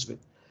dispensed with.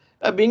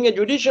 Being a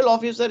judicial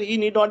officer, he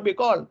need not be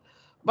called.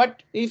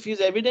 But if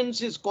his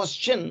evidence is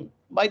questioned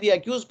by the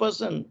accused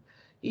person,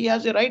 he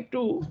has a right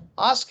to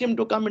ask him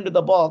to come into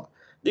the box.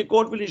 The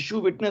court will issue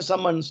witness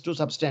summons to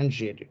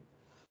substantiate it.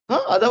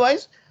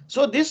 Otherwise,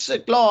 so this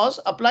clause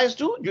applies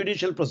to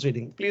judicial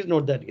proceeding. Please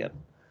note that here.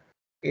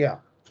 Yeah.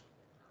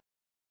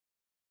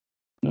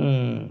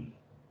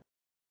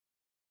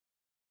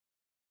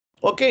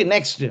 Okay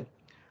next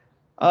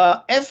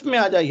F में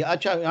आ जाइए.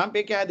 अच्छा यहाँ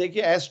पे क्या है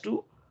देखिए S to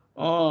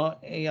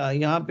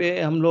यहाँ पे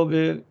हम लोग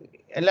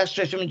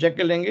इलस्ट्रेशन चेक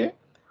कर लेंगे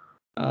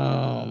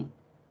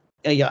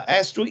या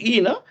एस टू ई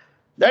ना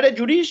that a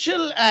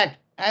judicial act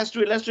S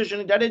to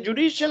illustration that a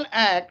judicial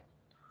act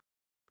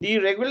the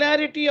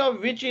regularity of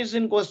which is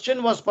in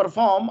question was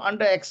performed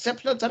under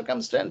exceptional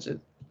circumstances.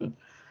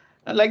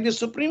 Like the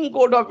Supreme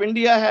Court of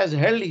India has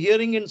held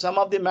hearing in some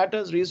of the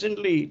matters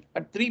recently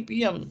at 3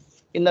 p.m.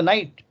 in the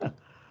night.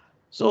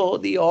 So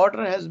the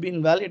order has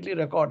been validly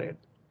recorded,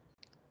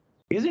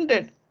 isn't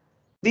it?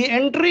 The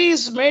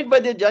entries made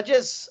by the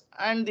judges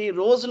and the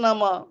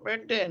Roznama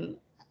maintained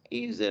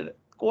is a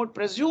court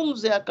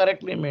presumes they are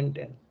correctly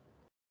maintained.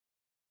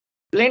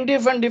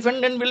 Plaintiff and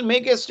defendant will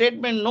make a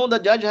statement. No, the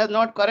judge has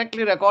not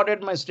correctly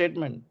recorded my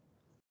statement.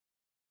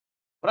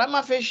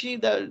 Prima facie,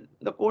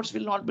 the courts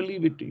will not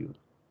believe it to you.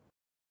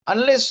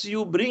 Unless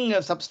you bring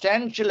a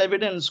substantial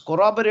evidence,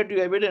 corroborative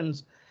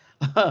evidence,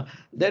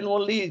 then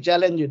only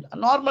challenge it.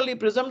 Normally,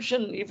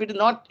 presumption, if it is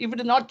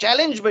not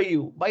challenged by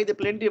you, by the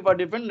plaintiff or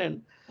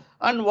defendant,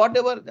 and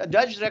whatever the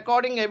judge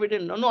recording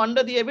evidence, no,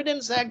 under the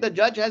Evidence Act, the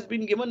judge has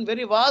been given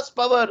very vast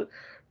power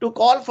to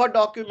call for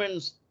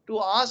documents,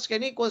 to ask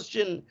any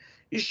question,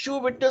 issue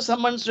witness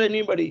summons to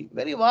anybody.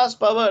 Very vast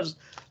powers,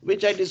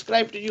 which I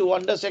described to you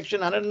under section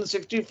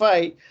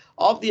 165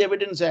 of the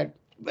Evidence Act.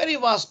 Very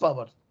vast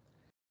power.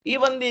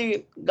 Even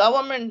the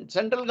government,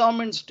 central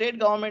government, state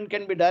government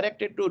can be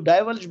directed to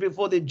divulge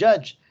before the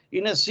judge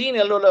in a scene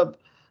LOLUP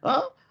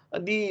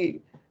the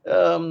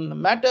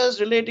matters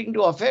relating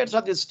to affairs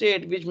of the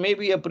state, which may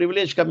be a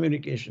privileged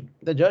communication.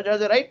 The judge has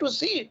a right to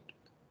see it.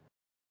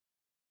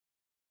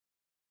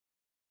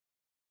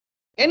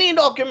 Any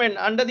document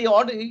under the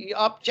order,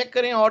 आप check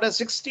करें order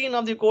 16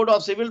 of the Code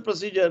of Civil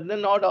Procedure,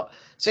 then order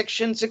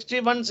section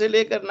 61 से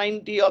लेकर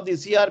 90 of the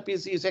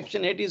CRPC,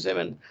 section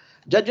 87.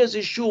 Judges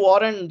issue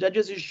warrant,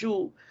 judges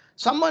issue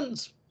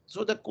summons.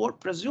 So the court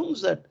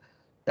presumes that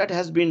that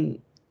has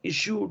been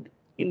issued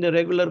in the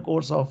regular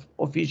course of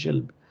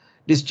official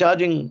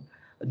discharging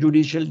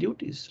judicial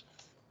duties.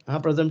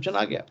 हाँ presumption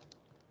आ गया.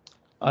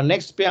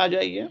 Next पे आ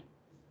जाइए.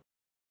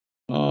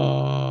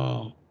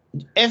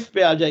 F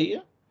पे आ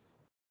जाइए.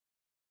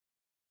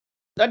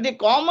 That the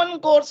common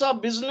course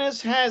of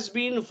business has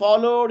been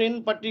followed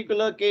in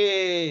particular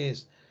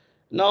case.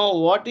 Now,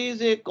 what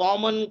is a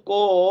common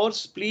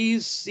course?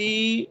 Please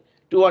see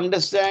to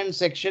understand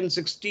section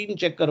 16.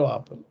 Check karo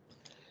aap.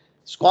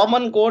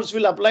 Common course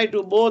will apply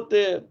to both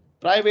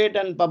private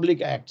and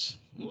public acts.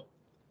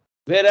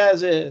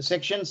 Whereas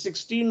section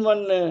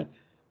 16(1)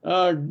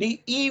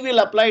 DE will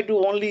apply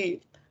to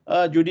only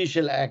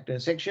judicial act.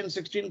 Section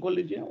 16 खोल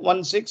लीजिए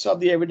 1(6) of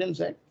the Evidence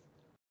Act.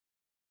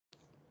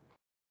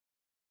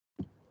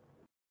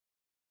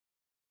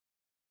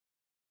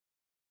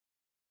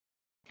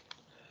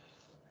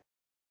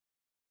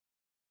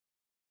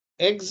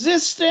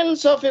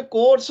 Existence of a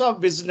course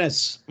of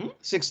business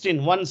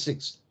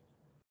 16(1)(6)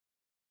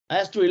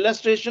 as to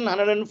illustration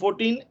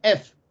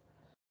 114F.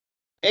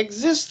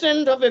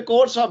 Existence of a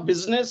course of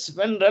business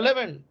when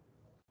relevant.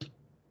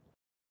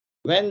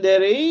 When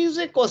there is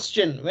a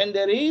question,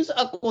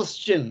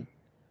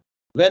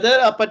 whether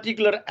a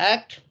particular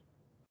act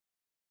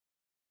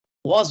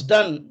was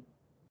done,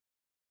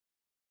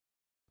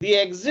 the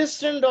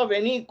existence of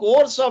any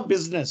course of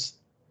business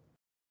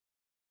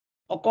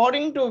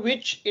according to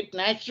which it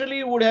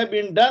naturally would have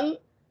been done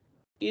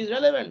is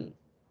relevant.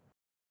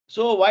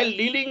 So while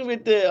dealing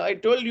with, I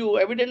told you,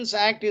 Evidence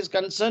Act is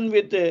concerned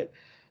with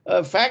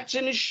facts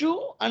in issue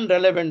and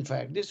relevant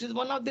fact. This is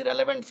one of the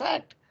relevant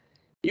fact.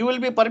 You will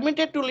be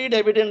permitted to lead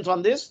evidence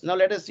on this. Now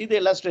let us see the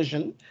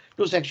illustration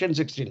to section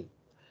 16.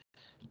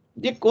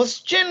 The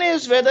question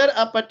is whether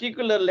a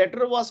particular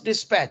letter was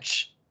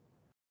dispatched.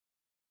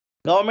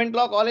 Government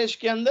law college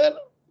के अंदर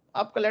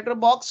आपका letter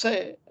box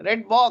है,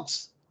 red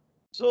box.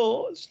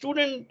 So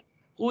student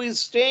who is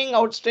staying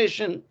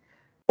outstation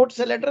puts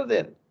a letter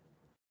there.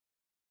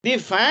 The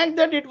fact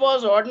that it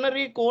was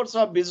ordinary course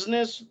of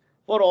business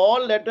for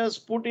all letters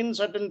put in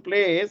certain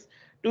place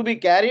to be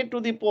carried to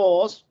the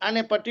post and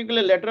a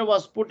particular letter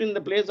was put in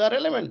the place are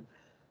relevant.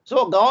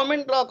 So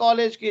government law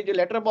college की जो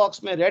letter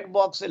box में red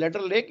box से letter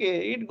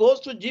लेके it goes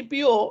to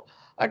GPO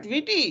at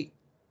VT.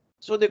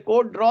 So the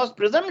court draws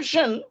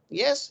presumption,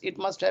 yes, it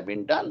must have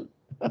been done,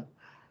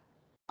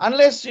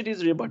 unless it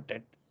is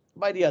rebutted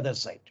by the other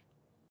side.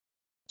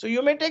 So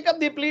you may take up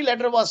the plea,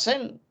 letter was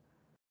sent.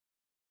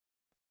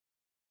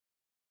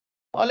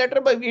 Or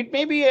letter, it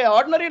may be an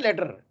ordinary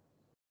letter,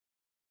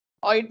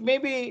 or it may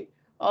be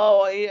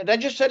a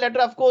registered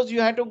letter. Of course,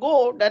 you have to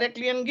go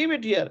directly and give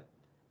it here.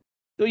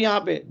 So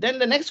यहाँ पे. Then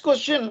the next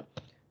question,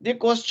 the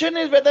question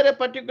is whether a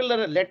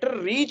particular letter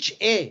reach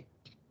A.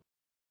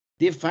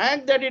 The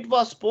fact that it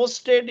was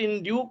posted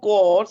in due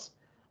course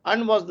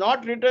and was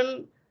not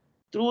written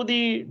through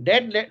the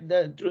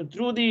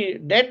through the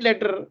dead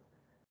letter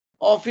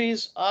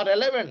office are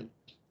relevant.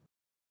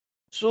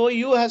 So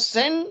you have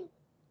sent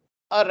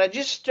a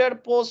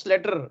registered post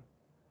letter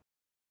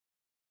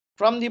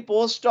from the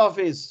post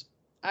office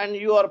and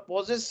you are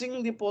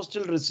possessing the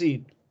postal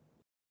receipt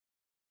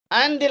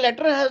and the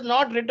letter has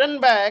not written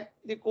back,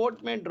 the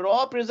court may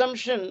draw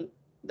presumption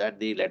that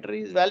the letter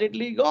is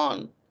validly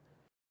gone.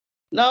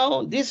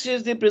 Now, this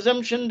is the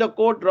presumption the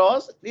court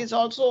draws. This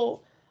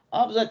also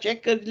of the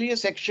check कर लिए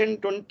section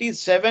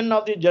 27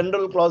 of the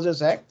General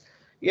Clauses Act.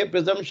 ये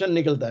presumption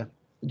निकलता है.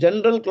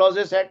 General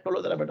Clauses Act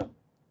खोलो जरा बेटा.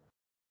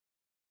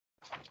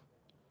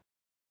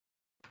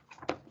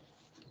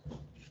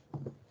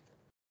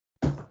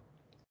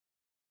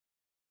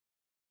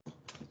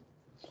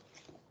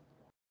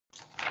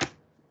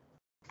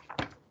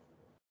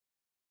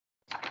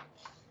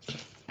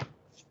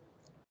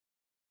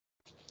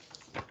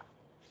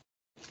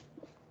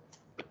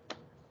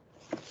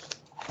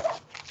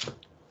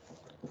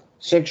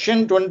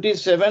 Section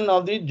 27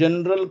 of the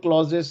General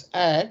Clauses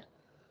Act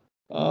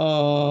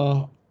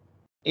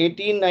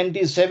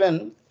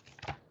 1897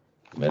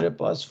 मेरे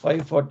पास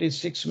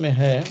 546 में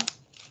है.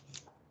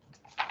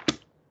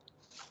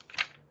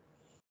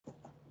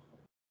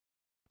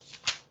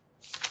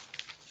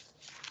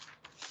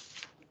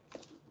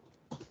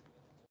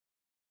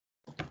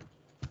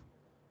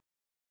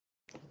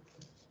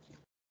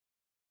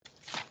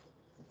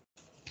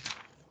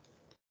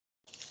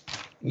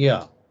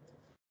 Yeah.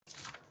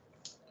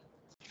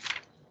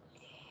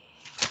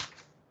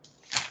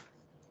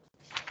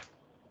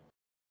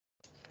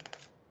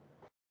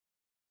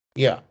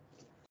 Yeah.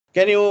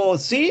 Can you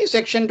see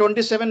section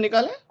 27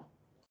 निकाले?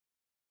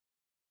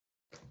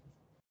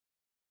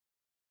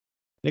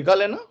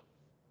 निकाले ना?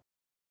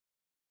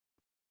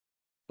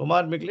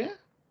 कुमार निकले?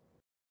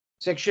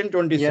 Section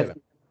 27. Yes.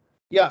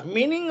 Yeah,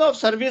 meaning of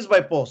service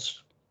by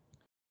post.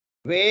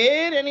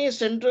 Where any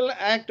central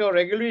act or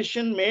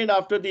regulation made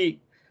after the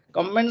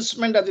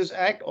commencement of this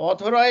act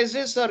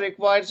authorizes or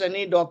requires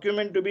any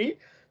document to be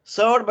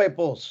served by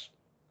post.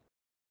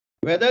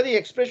 Whether the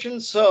expression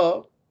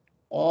serve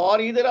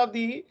or either of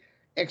the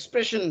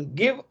expression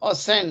give or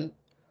send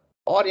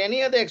or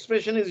any other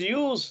expression is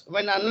used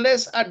when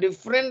unless a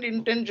different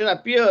intention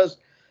appears,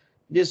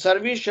 the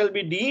service shall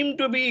be deemed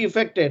to be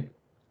effected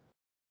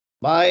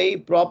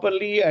by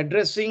properly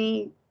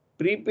addressing,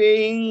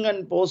 prepaying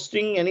and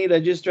posting any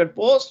registered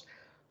post,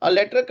 a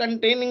letter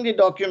containing the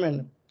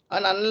document,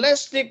 and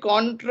unless the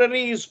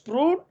contrary is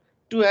proved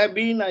to have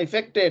been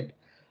effected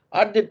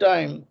at the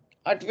time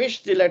at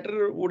which the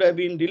letter would have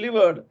been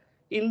delivered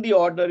in the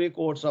ordinary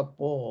course of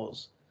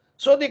post.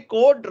 So the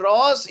court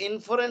draws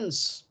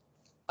inference,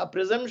 a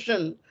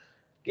presumption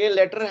that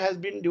letter has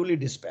been duly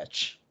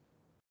dispatched.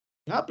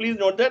 Please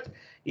note that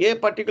a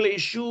particular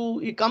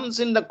issue it comes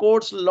in the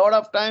courts a lot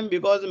of time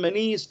because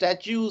many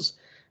statutes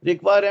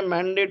require a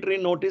mandatory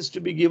notice to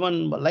be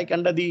given, like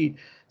under the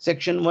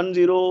section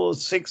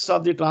 106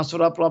 of the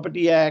Transfer of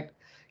Property Act,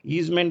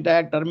 Easement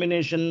Act,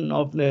 termination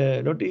of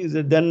notice.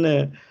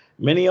 Then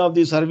many of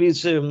the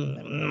service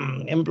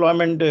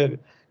employment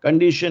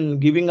condition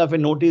giving of a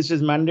notice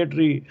is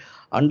mandatory.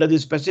 Under the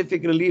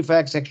Specific Relief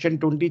Act, section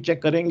 20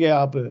 check करेंगे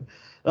आप.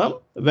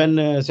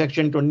 When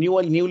section 20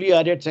 newly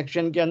added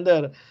section के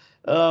अंदर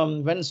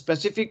when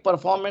specific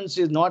performance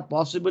is not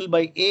possible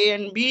by A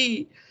and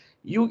B,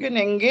 you can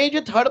engage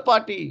a third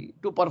party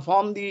to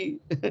perform the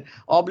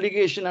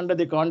obligation under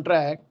the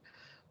contract.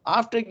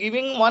 After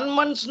giving 1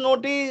 month's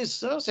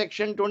notice,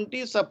 section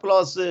 20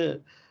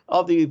 subclause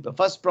of the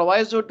first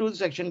proviso to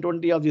section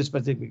 20 of the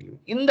specific.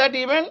 In that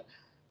event,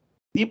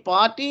 the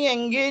party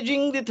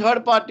engaging the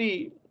third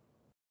party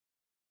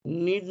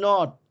need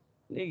not,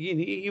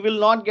 he will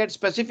not get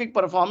specific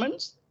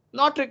performance,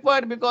 not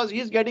required because he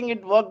is getting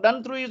it work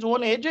done through his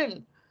own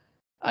agent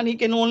and he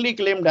can only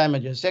claim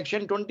damages.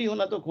 Section 20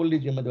 होना तो खोल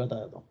लीजिए मैं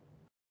बताया तो.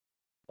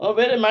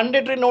 Where a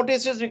mandatory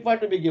notice is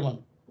required to be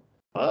given.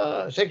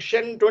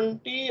 Section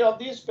 20 of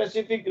the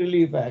Specific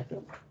Relief Act.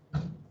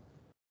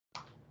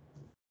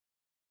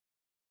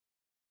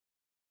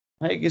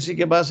 है किसी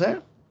के पास है?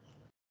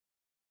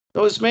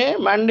 तो इसमें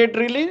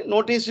mandatorily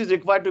notice is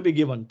required to be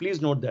given.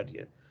 Please note that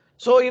here.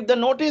 So if the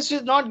notice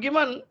is not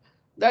given,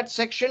 that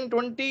section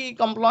 20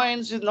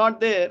 compliance is not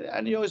there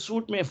and your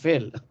suit may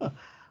fail.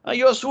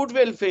 Your suit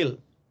will fail.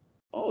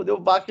 Oh,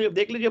 बाकी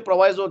देख लीजिए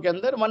proviso के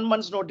अंदर 1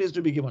 month's notice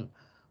to be given.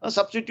 A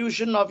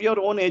substitution of your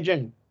own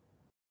agent.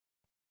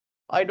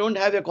 I don't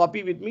have a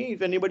copy with me.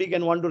 If anybody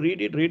can want to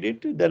read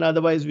it. Then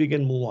otherwise we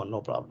can move on,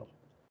 no problem.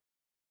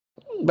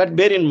 But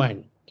bear in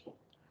mind,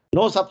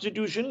 no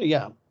substitution.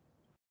 Yeah.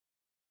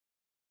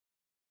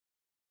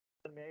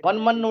 1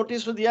 month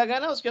notice तो दिया गया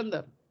ना उसके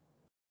अंदर.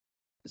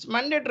 It's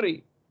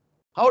mandatory.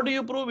 How do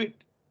you prove it?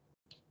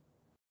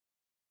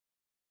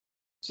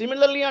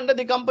 Similarly, under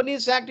the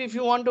Companies Act, if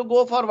you want to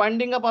go for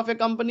winding up of a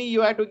company,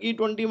 you have to give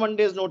 21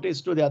 days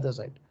notice to the other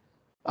side.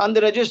 On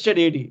the registered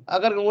AD.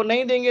 अगर वो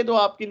नहीं देंगे तो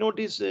आपकी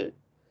notice,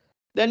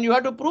 then you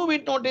have to prove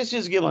it notice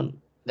is given.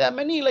 There are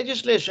many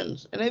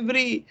legislations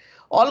and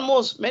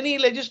almost many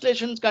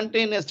legislations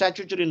contain a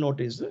statutory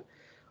notice.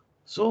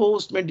 So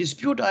उसमें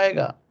dispute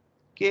आएगा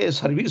कि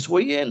service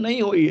हुई है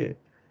नहीं हुई है.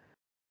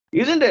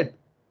 Isn't it?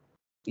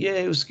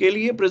 ये उसके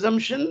लिए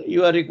presumption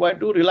you are required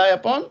to rely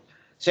upon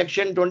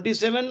section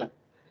 27,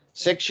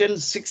 section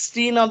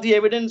 16 of the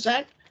Evidence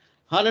Act,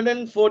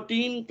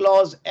 114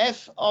 clause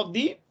F of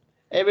the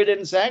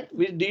Evidence Act,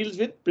 which deals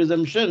with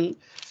presumption.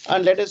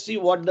 And let us see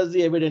what does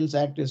the Evidence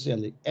Act is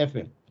saying. F.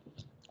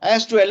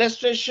 As to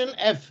illustration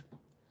F,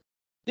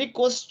 the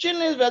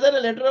question is whether a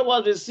letter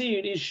was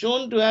received is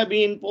shown to have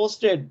been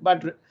posted,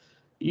 but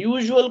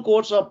usual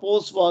course of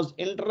post was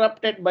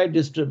interrupted by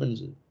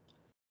disturbances.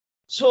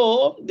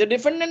 So the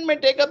defendant may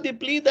take up the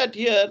plea that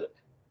here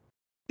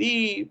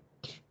the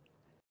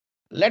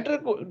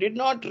letter did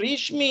not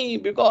reach me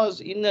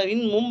because in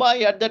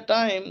Mumbai at that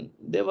time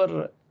there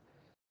were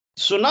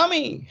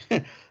tsunami.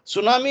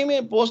 Tsunami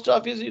mein post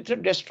office is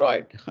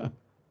destroyed.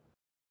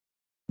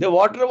 The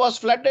water was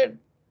flooded.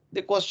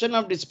 The question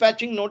of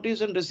dispatching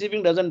notice and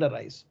receiving doesn't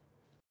arise.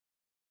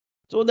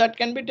 So that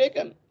can be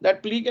taken.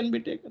 That plea can be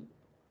taken.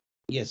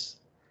 Yes.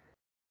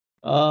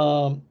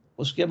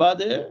 उसके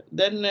बाद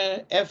then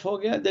F हो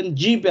गया, then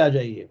G पे आ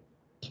जाइए.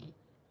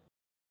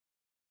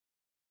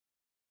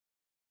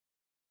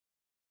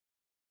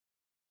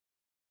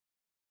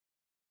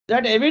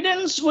 That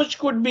evidence which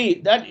could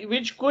be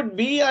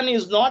and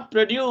is not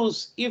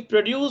produced, if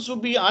produced,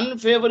 would be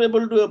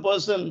unfavorable to a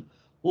person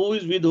who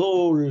is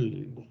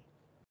withhold.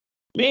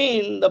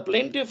 Mean the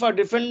plaintiff or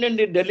defendant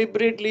is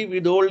deliberately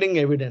withholding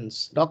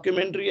evidence,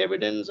 documentary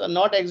evidence, or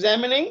not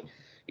examining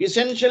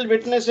essential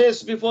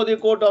witnesses before the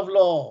court of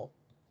law.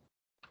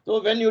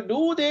 So when you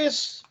do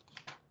this,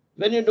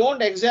 when you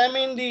don't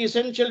examine the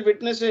essential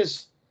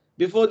witnesses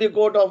before the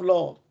court of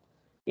law,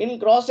 in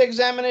cross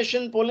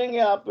examination बोलेंगे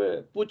आप,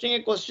 पूछेंगे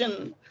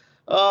question,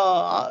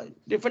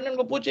 defendant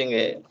को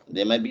पूछेंगे,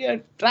 there may be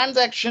a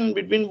transaction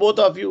between both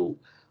of you,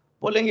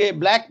 बोलेंगे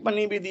black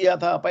money भी दिया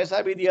था,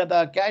 पैसा भी दिया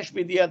था, कैश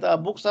भी दिया था,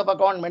 बुक्स ऑफ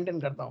अकाउंट मेंटेन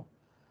करता हूँ.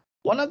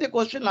 One of the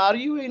question, are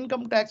you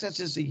income tax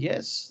assessee?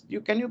 Yes.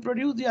 Can you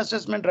produce the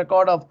assessment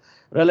record of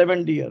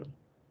relevant year?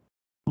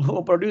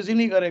 वो प्रोड्यूस ही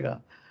नहीं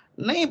करेगा,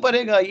 नहीं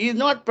पड़ेगा. He is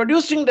not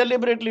producing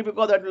deliberately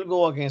because that will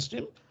go against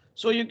him.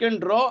 So you can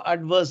draw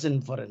adverse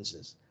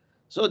inferences.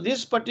 So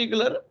this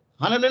particular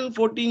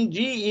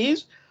 114G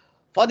is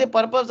for the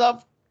purpose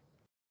of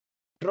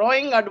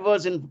drawing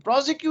adverse inferences.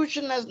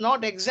 Prosecution has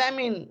not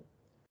examined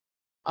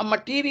a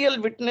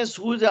material witness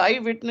who is an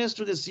eyewitness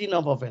to the scene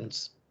of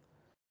offense.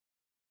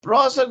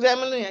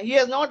 Cross-examination, he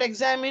has not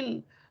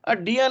examined a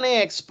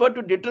DNA expert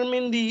to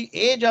determine the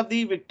age of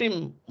the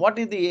victim. What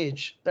is the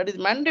age? That is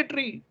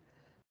mandatory.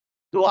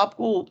 तो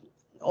आपको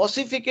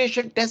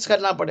ossification test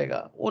करना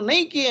पड़ेगा, वो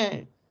नहीं किए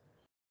हैं.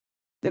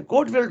 The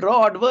court will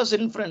draw adverse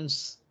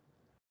inference.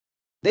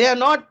 They have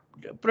not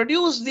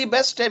produced the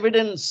best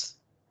evidence.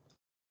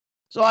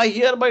 So I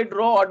hereby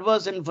draw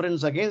adverse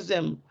inference against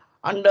them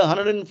under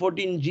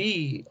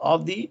 114G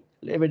of the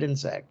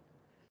Evidence Act.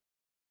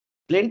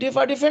 Plaintiff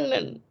or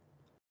defendant.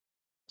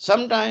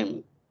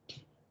 Sometime.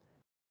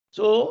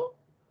 So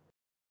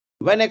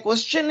when a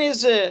question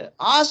is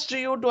asked to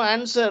you to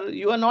answer,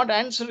 you are not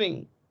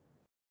answering.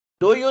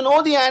 Do you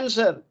know the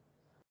answer?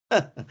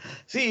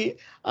 See,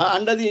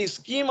 under the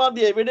scheme of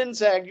the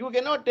Evidence Act, you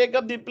cannot take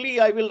up the plea,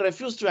 I will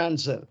refuse to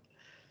answer.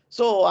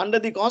 So under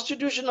the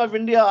Constitution of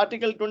India,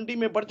 Article 20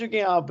 में पढ़ चुके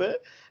हैं आप,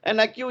 and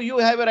accused, you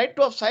have a right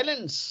to of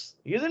silence,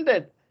 isn't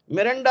it?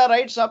 Miranda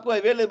rights आपको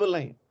available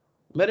नहीं.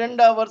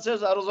 Miranda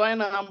versus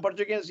Arzona हम पढ़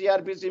चुके हैं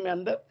CRPC में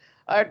अंदर.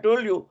 I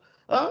told you,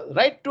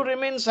 right to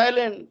remain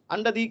silent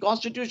under the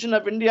Constitution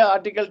of India,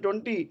 Article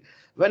 20.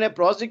 When a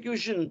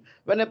prosecution,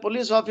 when a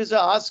police officer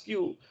asks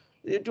you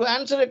to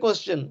answer a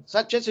question,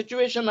 such a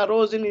situation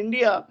arose in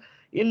India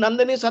in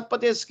Nandini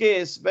Satpathe's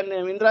case when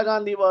Indira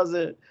Gandhi was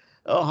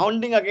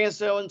hounding against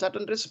her in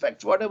certain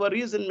respects, whatever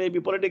reason, maybe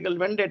political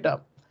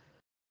vendetta.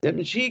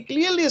 Then she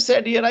clearly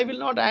said here, I will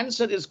not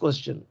answer this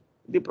question.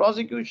 The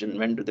prosecution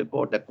went to the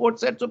court. The court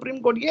said,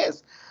 Supreme Court,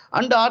 yes,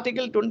 under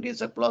Article 20,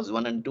 clause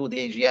 1 and 2,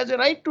 she has a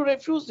right to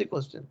refuse the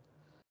question.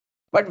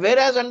 But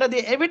whereas under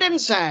the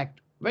Evidence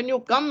Act, when you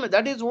come,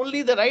 that is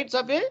only the rights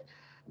of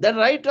the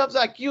right of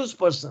the accused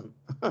person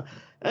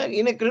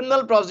in a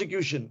criminal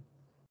prosecution.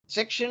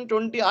 Section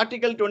 20,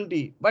 Article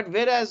 20. But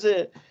whereas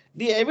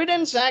the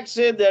Evidence Act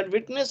says that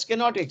witness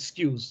cannot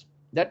excuse.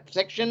 That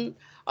section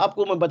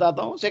आपको मैं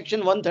बताता हूं,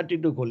 section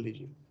 132 खोल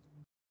लीजिए.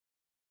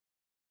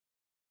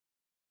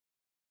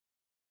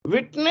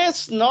 Witness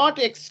not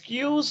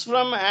excused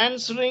from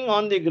answering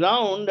on the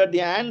ground that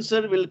the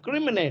answer will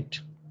criminate.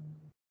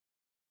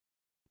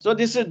 So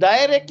this is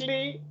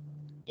directly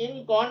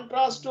in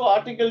contrast to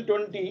Article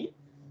 20.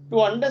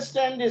 To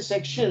understand this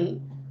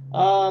section,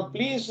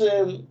 please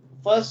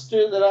first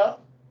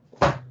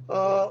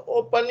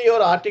open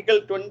your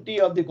Article 20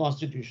 of the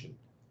Constitution.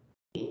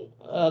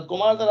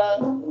 Kumar जरा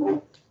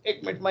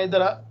एक minute में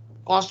जरा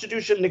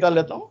constitution निकाल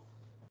लेता हूं.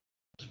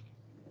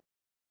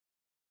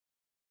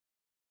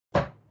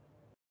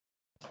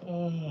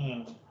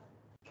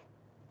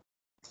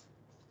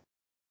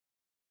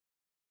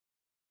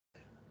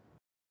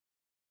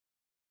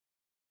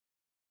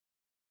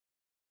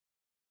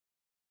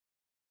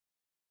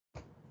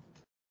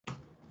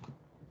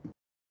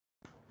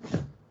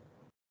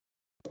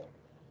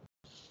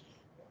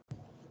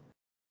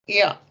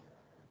 Yeah.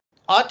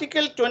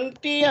 Article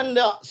 20 and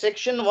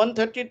section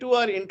 132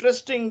 are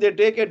interesting. They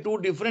take a two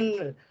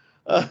different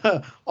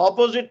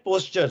opposite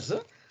postures.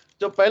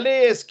 तो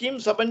पहले scheme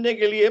समझने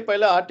के लिए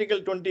पहले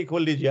आर्टिकल 20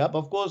 खोल लीजिए आप.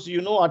 Of course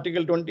you know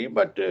article 20,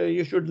 but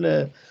you should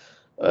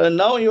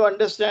now you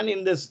understand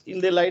in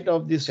the light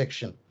of this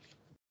section.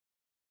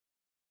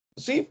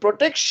 See,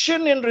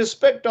 protection in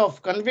respect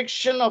of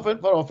conviction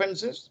for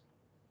offenses.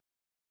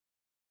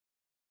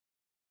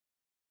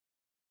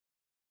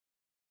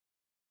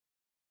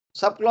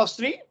 Subclause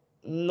 3,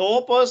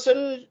 no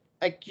person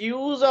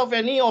accused of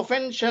any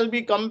offense shall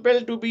be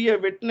compelled to be a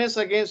witness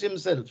against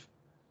himself.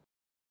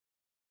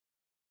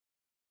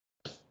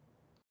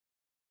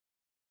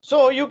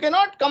 So you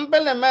cannot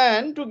compel a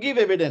man to give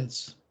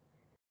evidence.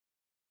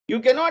 You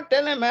cannot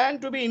tell a man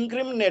to be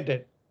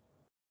incriminated.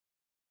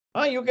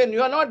 You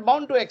are not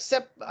bound to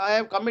accept I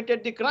have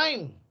committed the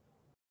crime.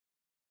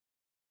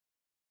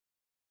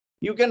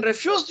 You can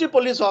refuse the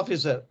police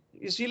officer.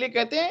 इसीलिए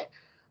कहते हैं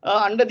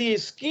under the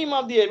scheme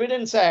of the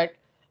Evidence Act,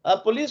 a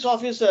police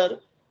officer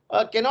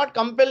cannot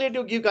compel you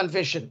to give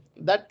confession.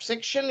 That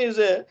section is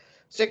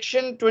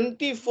section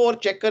 24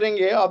 check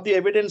करेंगे of the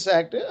Evidence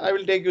Act. I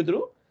will take you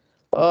through.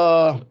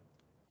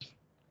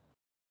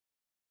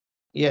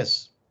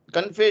 Yes,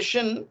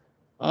 confession,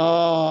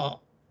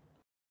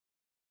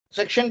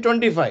 section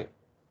 25.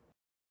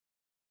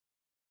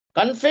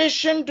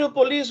 Confession to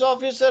police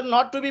officer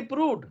not to be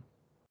proved.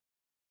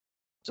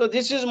 So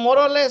this is more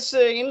or less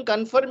in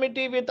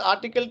conformity with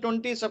Article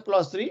 20,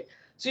 subclause 3.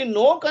 See,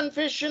 no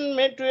confession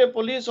made to a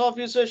police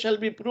officer shall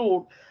be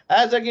proved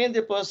as against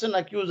the person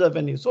accused of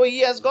any. So he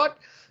has got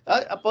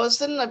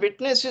a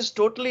witness is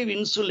totally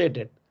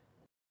insulated.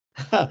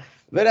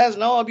 Whereas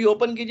now, abhi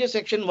open kijiye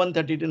section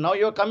 132. Now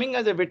you are coming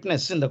as a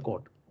witness in the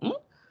court.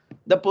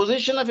 The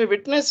position of a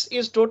witness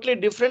is totally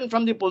different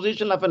from the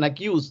position of an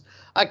accused.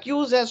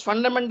 Accused has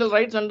fundamental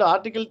rights under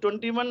Article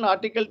 21,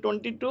 Article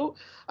 22,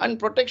 and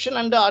protection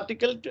under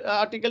Article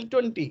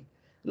 20.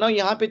 Now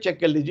यहाँ पे check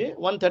कर लीजिए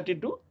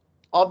 132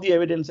 of the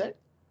Evidence Act.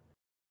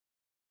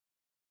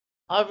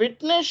 A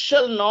witness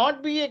shall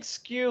not be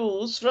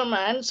excused from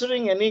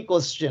answering any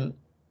question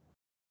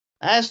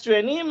as to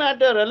any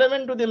matter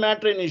relevant to the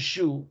matter in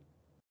issue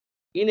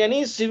in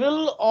any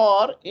civil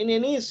or in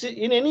any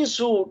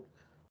suit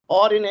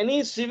or in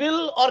any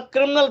civil or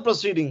criminal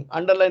proceeding.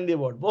 Underline the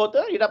word. Both.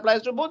 It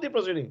applies to both the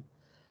proceeding.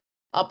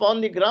 Upon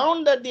the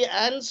ground that the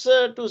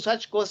answer to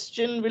such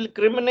question will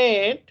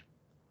criminate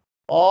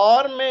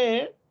or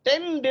may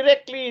tend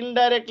directly,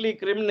 indirectly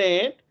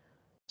criminate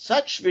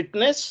such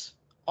witness,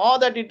 or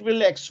that it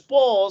will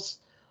expose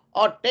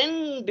or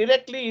tend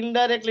directly,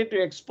 indirectly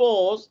to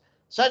expose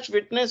such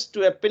witness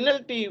to a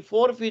penalty,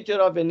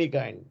 forfeiture of any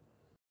kind.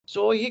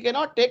 So he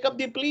cannot take up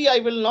the plea. I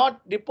will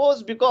not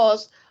depose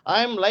because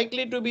I am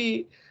likely to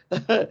be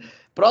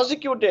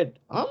prosecuted.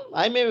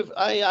 I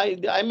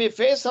may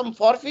face some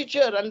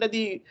forfeiture under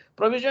the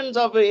provisions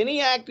of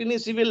any act, any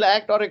civil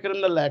act or a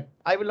criminal act.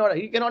 I will not.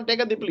 He cannot take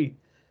up the plea.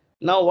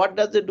 Now, what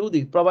does it do?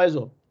 The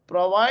proviso,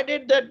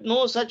 provided that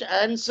no such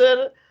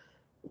answer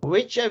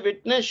which a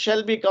witness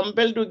shall be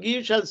compelled to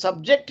give shall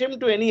subject him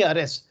to any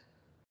arrest.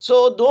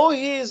 So, though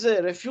he is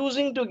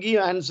refusing to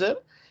give answer,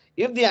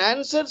 if the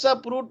answers are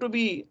proved to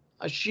be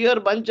a sheer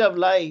bunch of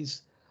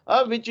lies,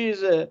 which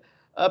is a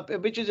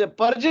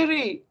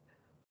perjury.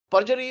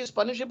 Perjury is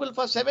punishable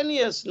for 7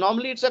 years.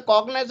 Normally, it's a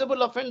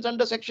cognizable offense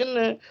under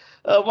section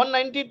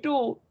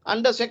 192.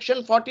 Under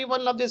section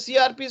 41 of the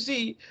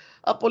CRPC,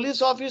 a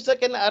police officer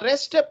can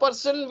arrest a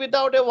person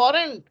without a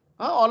warrant.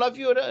 All of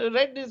you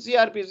read the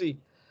CRPC.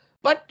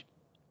 But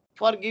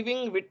for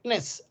giving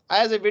witness,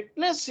 as a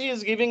witness, he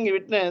is giving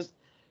witness,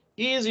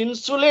 he is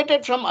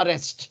insulated from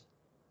arrest.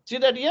 See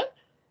that here?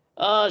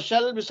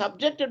 Shall be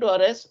subjected to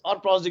arrest or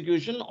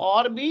prosecution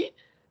or be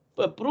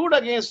proved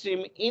against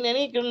him in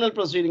any criminal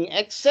proceeding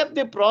except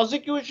the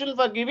prosecution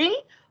for giving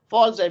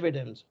false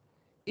evidence.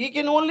 He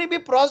can only be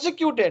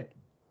prosecuted.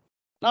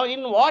 Now,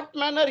 in what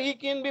manner he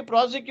can be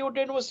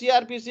prosecuted? वो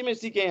CRPC में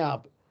सीखें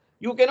आप.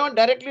 You cannot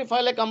directly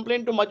file a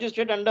complaint to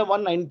magistrate under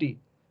 190.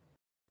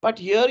 But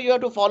here you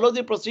have to follow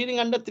the proceeding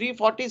under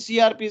 340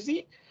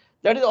 CRPC.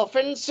 That is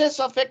offences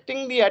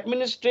affecting the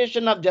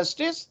administration of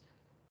justice,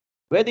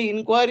 where the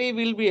inquiry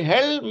will be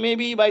held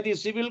maybe by the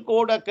civil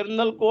court or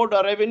criminal court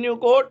or revenue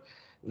court,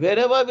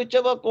 wherever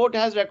whichever court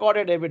has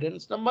recorded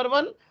evidence, number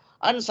one.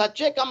 And such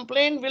a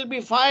complaint will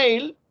be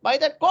filed by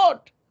that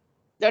court.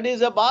 That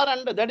is a bar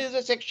under, that is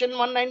a section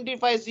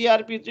 195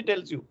 CRPC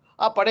tells you.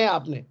 Padhe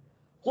aapne.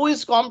 Who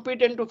is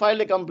competent to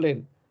file a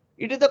complaint?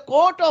 It is the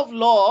court of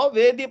law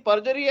where the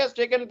perjury has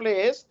taken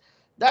place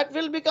that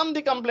will become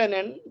the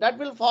complainant, that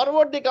will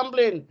forward the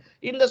complaint.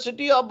 In the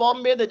city of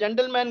Bombay, the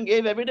gentleman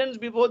gave evidence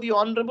before the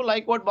Honorable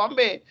High Court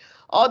Bombay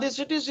or the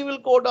city civil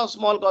court or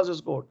small causes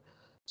court.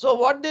 So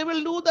what they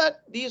will do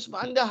that these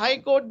and the High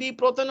Court, the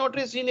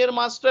protonotary senior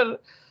master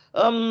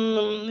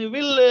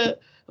will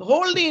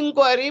hold the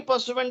inquiry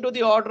pursuant to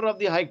the order of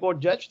the High Court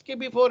judge.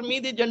 Before me,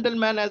 the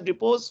gentleman has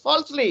deposed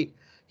falsely.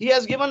 He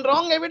has given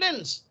wrong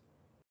evidence.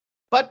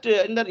 But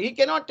he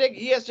cannot take,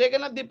 he has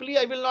taken up the plea,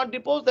 I will not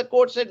depose. The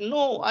court said,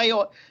 no,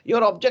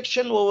 your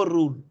objection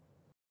overruled.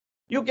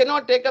 You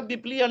cannot take up the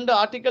plea under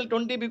Article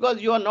 20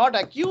 because you are not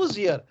accused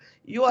here.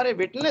 You are a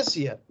witness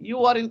here.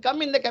 You are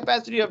come in the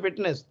capacity of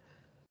witness.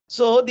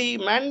 So the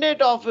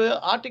mandate of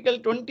Article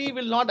 20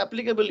 will not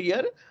applicable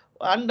here.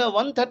 Under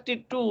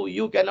 132,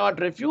 you cannot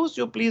refuse.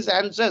 You please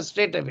answer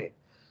straight away.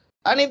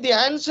 And if the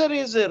answer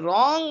is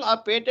wrong or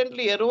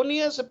patently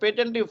erroneous,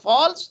 patently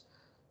false,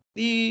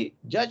 the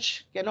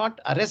judge cannot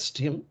arrest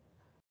him,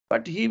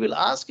 but he will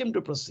ask him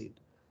to proceed.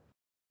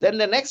 Then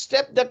the next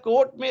step, the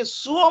court may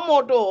suo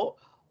moto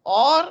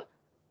or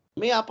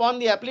may, upon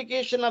the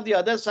application of the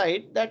other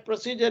side, that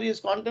procedure is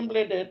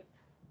contemplated.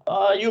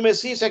 You may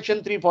see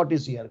section 340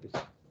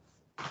 CRPC.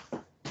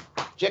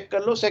 Check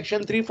कर लो,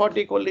 section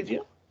 340 खोल लीजिए.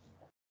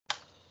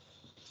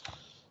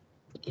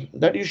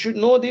 That you should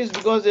know this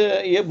because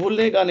ये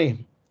भूलने का नहीं.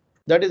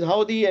 That is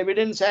how the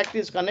Evidence Act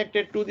is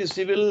connected to the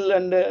civil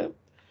and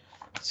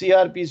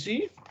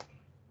CRPC.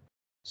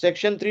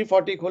 Section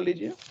 340 खोल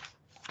लीजिए.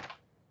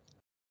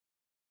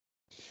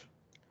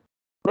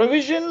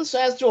 Provisions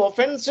as to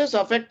offences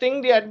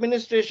affecting the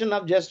administration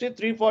of justice,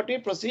 340.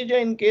 Procedure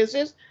in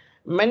cases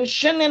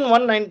mentioned in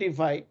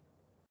 195.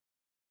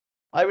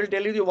 I will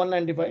tell you the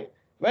 195.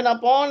 When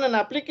upon an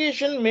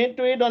application made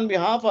to it on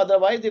behalf,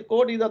 otherwise the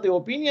court is of the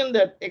opinion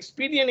that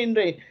expedient in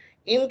the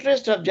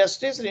interest of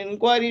justice, an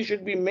inquiry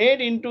should be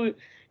made into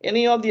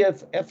any of the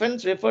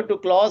offence referred to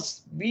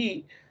clause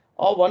B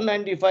of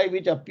 195,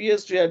 which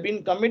appears to have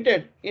been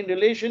committed in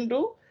relation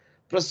to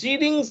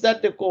proceedings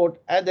that the court,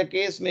 as the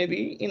case may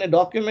be, in a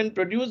document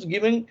produced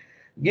giving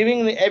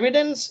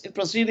evidence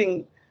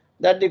proceeding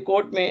that the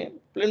court may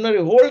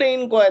preliminary hold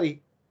an inquiry,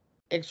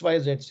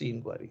 XYZC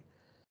inquiry.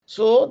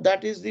 So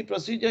that is the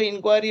procedure,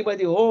 inquiry by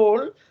the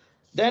whole.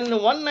 Then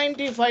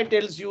 195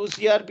 tells you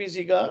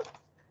CRPC ka,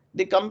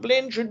 the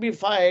complaint should be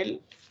filed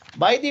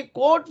by the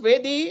court where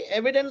the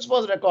evidence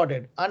was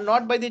recorded and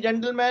not by the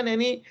gentleman,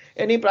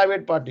 any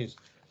private parties.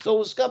 So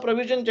uska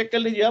provision check kar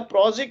lijiye.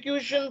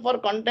 Prosecution for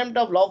contempt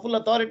of lawful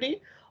authority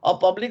or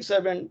public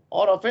servant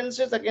or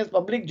offences against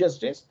public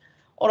justice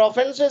or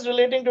offences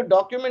relating to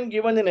document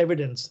given in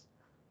evidence.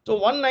 So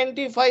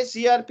 195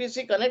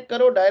 CRPC connect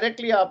karo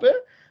directly aap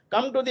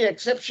come to the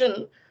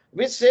exception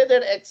which say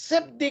that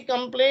accept the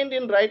complaint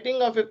in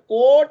writing of a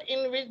court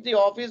in which the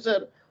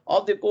officer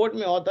of the court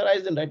may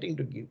authorize in writing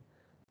to give.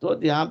 So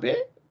यहाँ पे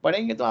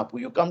पढ़ेंगे तो आपको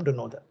you come to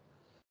know that.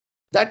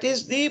 That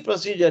is the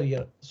procedure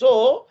here.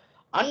 So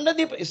under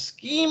the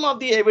scheme of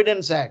the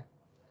Evidence Act,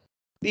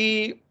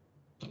 the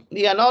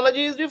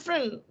analogy is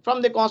different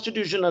from the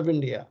Constitution of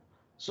India.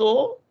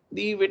 So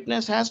the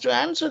witness has to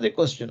answer the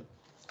question.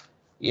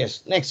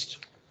 Yes,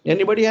 next.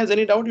 Anybody has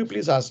any doubt, you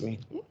please ask me.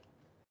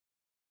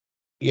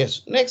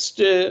 Yes,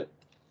 next.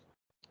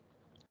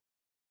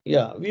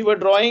 Yeah, we were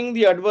drawing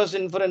the adverse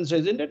inference,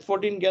 isn't it?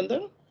 14 के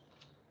अंदर?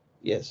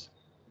 Yes.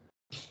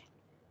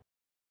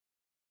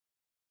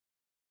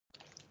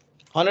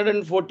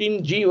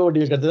 114G वो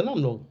deal करते थे ना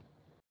हम लोग.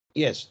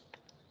 Yes.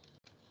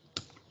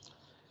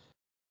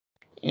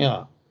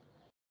 Yeah.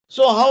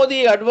 So how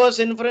the adverse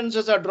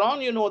inferences are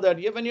drawn, you know that.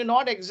 When you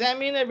not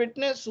examine a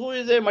witness who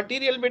is a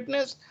material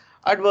witness,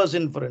 adverse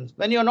inference.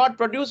 When you not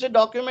produce a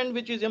document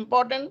which is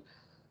important,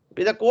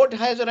 the court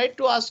has a right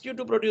to ask you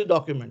to produce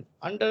document.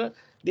 Under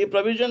the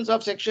provisions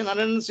of section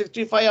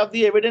 165 of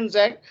the Evidence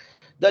Act,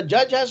 the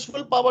judge has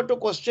full power to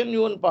question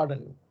you and pardon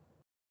you.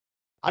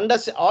 Under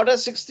order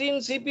 16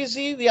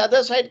 CPC, the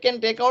other side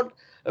can take out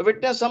a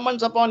witness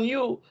summons upon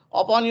you,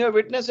 upon your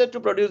witnesses to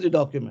produce the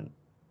document.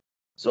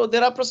 So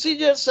there are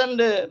procedures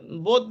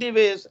and both the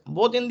ways,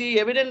 both in the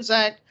Evidence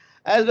Act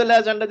as well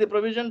as under the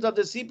provisions of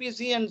the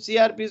CPC and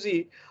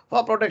CRPC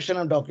for protection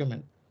of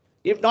document.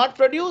 If not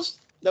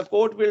produced, the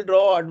court will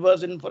draw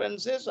adverse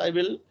inferences. I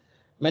will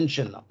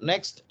mention now.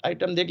 Next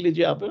item देख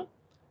लीजिए आप.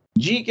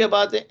 G के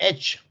बाद है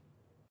H.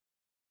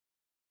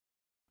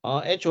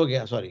 H हो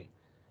गया, sorry.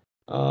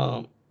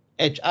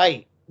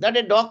 HI. That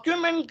a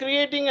document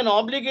creating an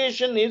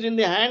obligation is in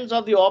the hands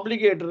of the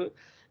obligator.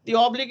 The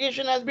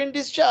obligation has been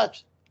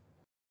discharged.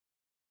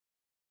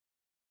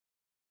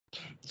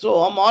 So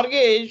a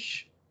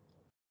mortgage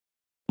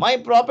My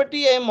property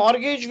I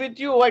mortgage with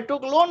you. I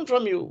took loan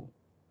from you.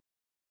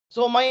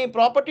 So my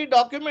property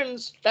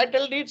documents,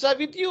 title deeds are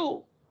with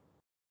you.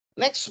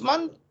 Next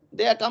month,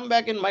 they are come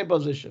back in my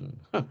possession.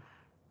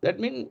 That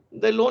means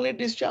the loan is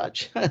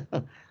discharged.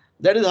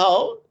 That is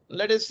how.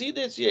 Let us see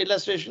this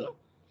illustration.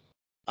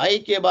 I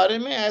के बारे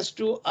में, as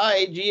to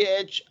I,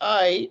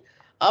 GHI,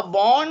 a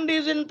bond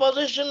is in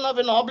possession of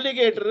an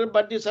obligator,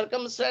 but the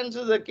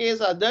circumstances of the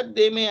case are that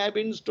they may have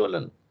been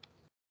stolen.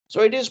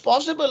 So it is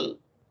possible.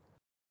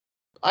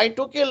 I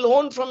took a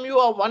loan from you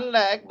of 1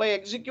 lakh by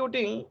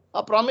executing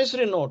a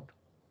promissory note.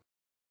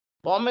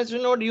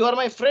 Promissory note, you are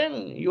my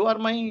friend, you are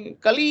my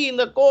colleague in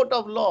the court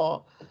of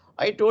law.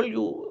 I told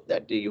you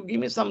that you give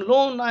me some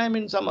loan, I am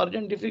in some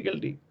urgent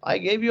difficulty. I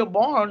gave you a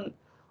bond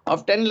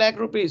of 10 lakh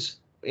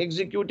rupees,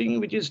 executing,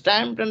 which is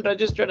stamped and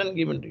registered and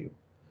given to you.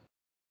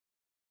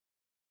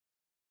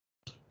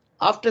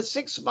 After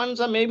 6 months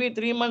or maybe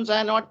 3 months, I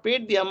have not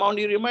paid the amount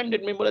you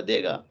reminded me, bola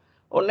dega.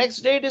 Or next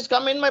day it is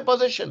come in my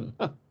possession.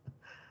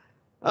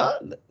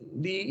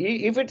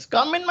 If it's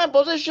come in my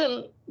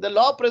possession, the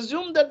law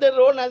presumes that the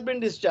loan has been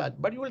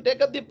discharged. But you will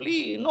take up the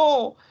plea.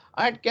 No,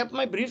 I had kept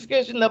my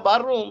briefcase in the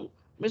bar room.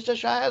 Mr.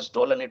 Shah has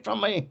stolen it from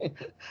my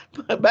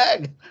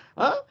bag.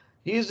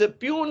 His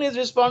peon is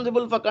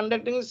responsible for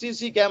conducting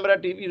CC camera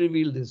TV.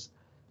 Reveal this,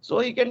 so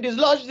he can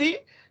dislodge the.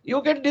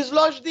 You can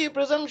dislodge the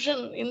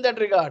presumption in that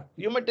regard.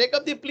 You may take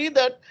up the plea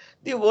that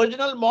the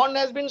original bond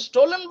has been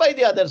stolen by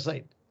the other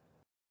side.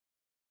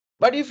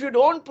 But if you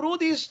don't prove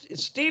this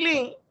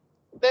stealing,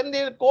 then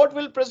the court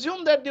will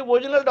presume that the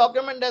original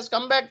document has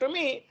come back to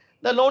me,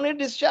 the loan is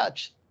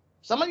discharged.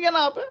 समझ गया ना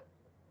आप?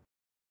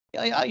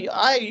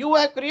 You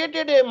have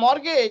created a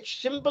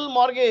mortgage, simple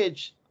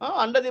mortgage,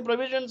 under the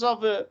provisions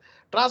of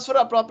Transfer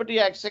of Property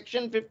Act,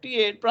 Section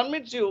 58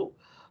 permits you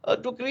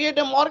to create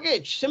a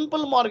mortgage,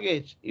 simple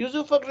mortgage,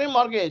 usufructory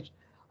mortgage,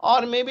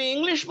 or maybe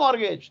English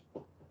mortgage.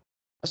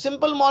 A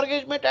simple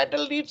mortgage में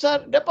title deeds are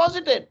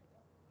deposited.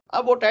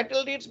 अब वो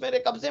title deeds मेरे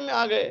कब्जे में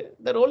आ गए,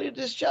 the role is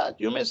discharge.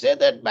 You may say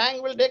that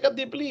bank will take up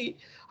the plea.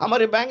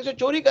 हमारे bank से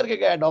चोरी करके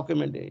गया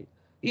document.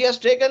 He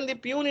has taken the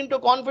peon into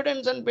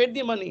confidence and paid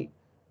the money.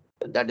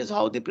 That is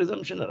how the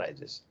presumption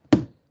arises.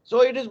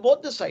 So it is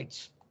both the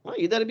sides,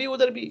 इधर भी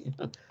उधर भी.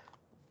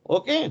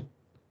 Okay,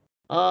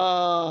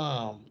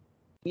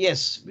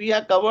 yes, we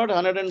have covered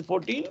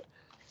 114.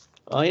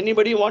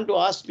 Anybody want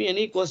to ask me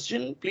any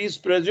question, please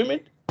presume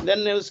it.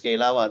 Then उसके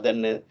अलावा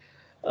then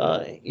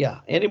yeah,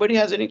 anybody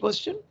has any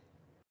question?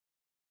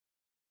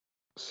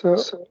 Sir,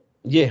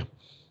 Yeah.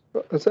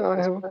 Sir, I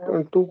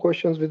have two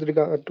questions with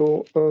regard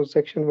to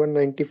Section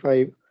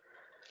 195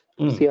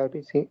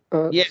 CRPC.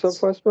 Yes. So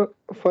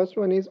first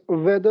one is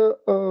whether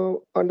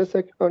under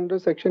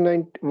Section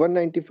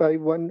 195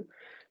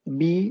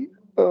 1B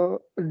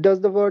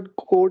does the word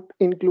court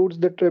includes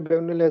the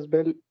tribunal as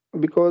well?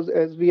 Because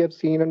as we have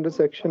seen under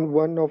Section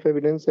 1 of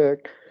Evidence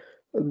Act,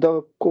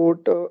 the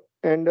court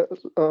and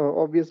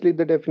obviously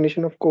the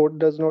definition of court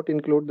does not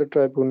include the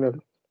tribunal.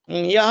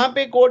 यहाँ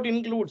पे court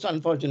includes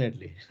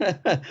unfortunately.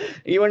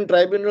 Even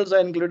tribunals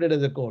are included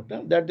as a court.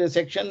 That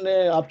section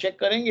आप check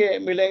करेंगे,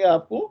 मिलेगा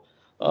आपको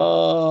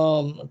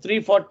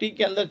 340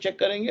 के अंदर check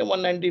करेंगे.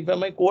 195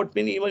 में court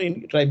mean even in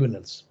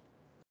tribunals.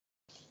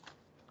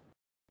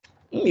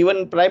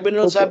 Even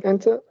tribunals have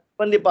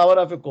given the power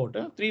of a court.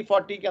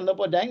 340 के अंदर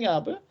पहुंच जाएंगे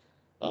आप.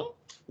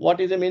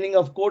 What is the meaning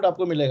of court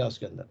आपको मिलेगा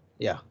उसके अंदर.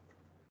 या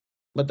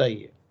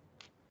बताइए.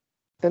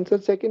 And the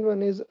second one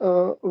is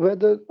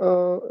whether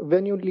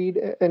when you lead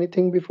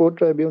anything before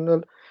tribunal,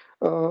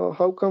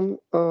 how come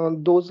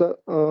those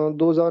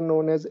are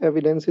known as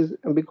evidences?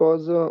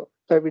 Because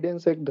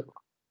Evidence Act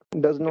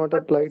does not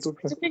apply to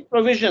specific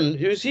provision.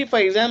 You see, for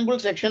example,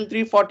 Section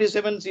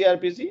 347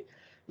 CRPC,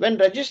 when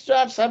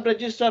registrar,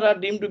 sub-registrar are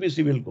deemed to be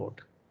civil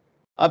court.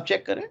 आप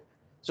check करें.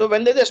 So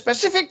when there is a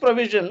specific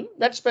provision,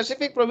 that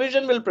specific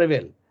provision will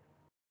prevail.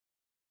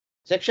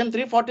 Section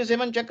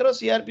 347 check करो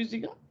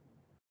CRPC का.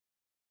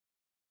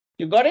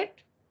 You got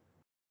it?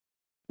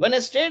 When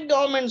a state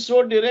government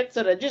so directs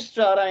a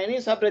registrar or any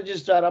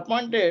sub-registrar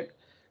appointed,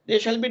 they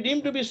shall be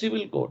deemed to be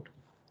civil court.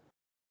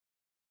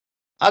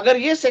 अगर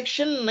ये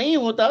section नहीं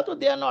होता तो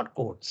they are not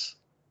courts,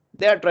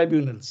 they are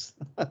tribunals.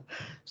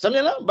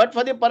 समझे ना? But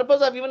for the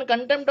purpose of even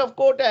contempt of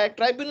court act,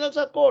 tribunals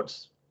are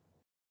courts.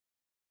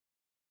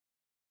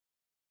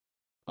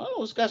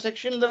 उसका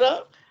section जरा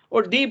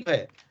और डीप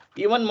है.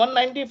 इवन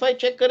 195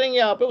 चेक करेंगे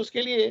यहाँ पे,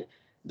 उसके लिए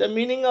the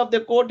meaning of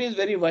the court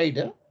is very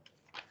wide.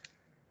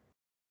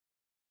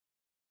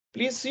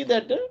 Please see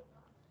that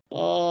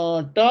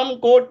term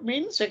court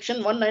means section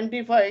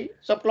 195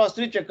 sub clause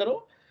 3 check करो.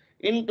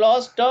 In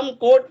clause term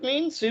court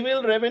means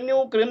civil,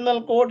 revenue,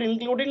 criminal court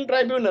including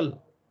tribunal.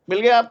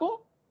 मिल गया आपको?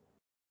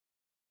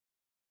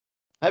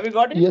 Have you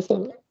got it? Yes, sir.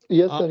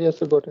 Yes, sir. Yes,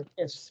 sir. Got it.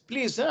 Yes,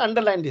 please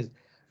underline this.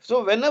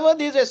 So whenever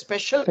there is a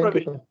special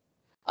provision,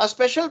 a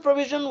special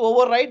provision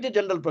override the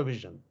general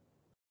provision.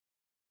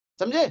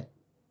 समझे?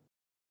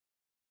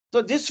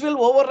 So this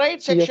will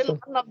override section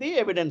 1 of the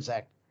Evidence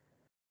Act.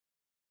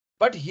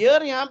 But here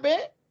यहाँ पे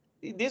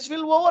this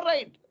will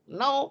override.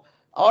 Now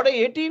और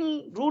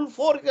 18 rule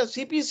 4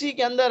 CPC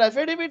के अंदर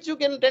affidavits you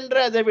can tender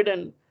as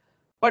evidence,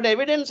 but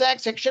evidence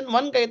act section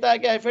 1 कहता है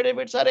कि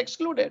affidavits are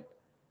excluded.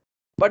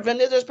 But when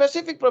there's a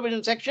specific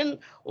provision, section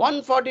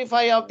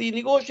 145 of the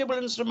Negotiable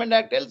Instrument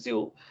Act tells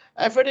you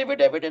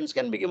affidavit evidence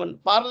can be given.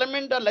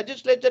 Parliament or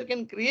legislature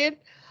can create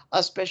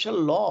a special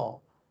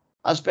law,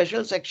 a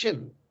special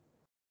section.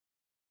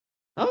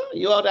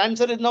 Your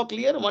answer is now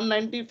clear.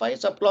 195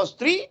 subclause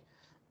 3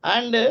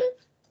 and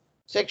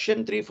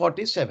section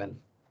 347.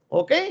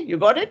 Okay, you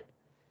got it?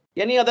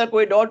 Any other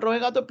कोई doubt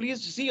रहेगा तो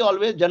please see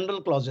always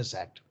General Clauses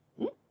Act.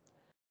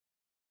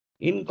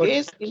 In Got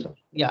case, it,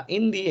 sir.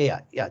 in the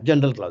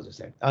General Clauses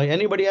Act.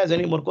 Anybody has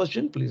any more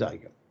question? Please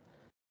argue.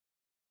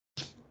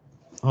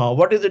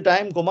 What is the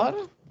time, Kumar?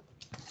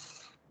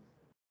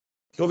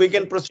 So we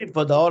can proceed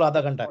further. और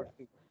आधा घंटा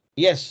है.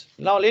 Yes.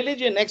 Now ले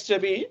लीजिए next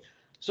अभी.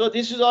 So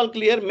this is all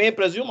clear. May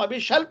presume. अभी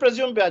shall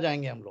presume पे आ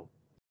जाएंगे हम लोग.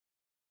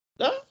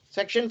 The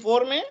section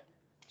 4 में.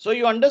 So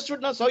you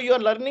understood now. So you are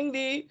learning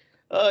the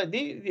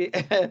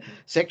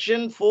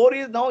section 4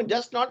 is now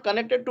just not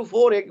connected to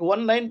 4.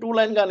 One line, two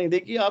line का नहीं.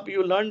 देखिए आप,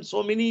 you learned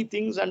so many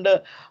things under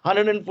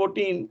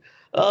 114.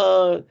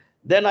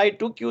 Then I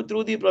took you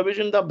through the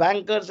provision, the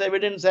Bankers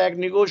Evidence Act,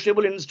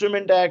 Negotiable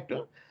Instrument Act.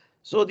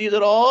 So these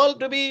are all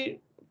to be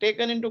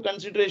taken into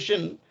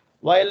consideration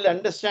while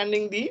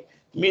understanding the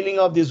meaning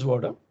of this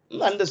word.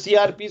 And the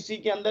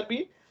CRPC के अंदर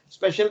भी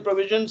special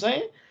provisions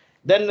हैं.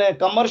 Then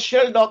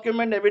Commercial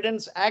Document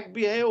Evidence Act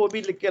भी है, वो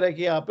भी लिख के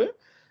रखिए आप.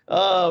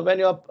 When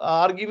you are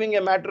arguing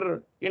a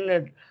matter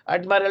in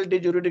admiralty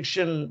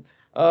jurisdiction,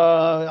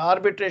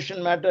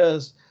 arbitration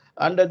matters,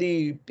 under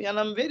the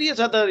various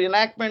other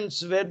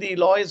enactments where the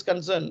law is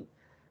concerned.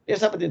 Yes,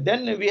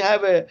 then we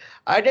have a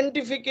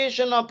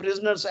Identification of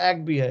Prisoners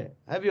Act भी है.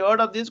 Have you heard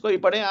of this? कोई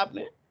पढ़े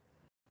आपने?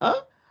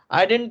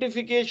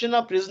 Identification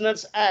of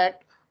Prisoners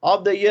Act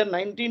of the year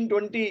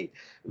 1920,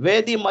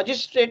 where the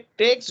magistrate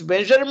takes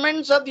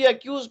measurements of the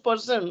accused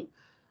person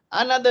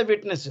and other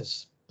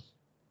witnesses.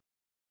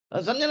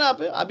 समझे ना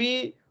आप?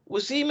 अभी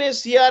उसी में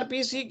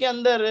CRPC के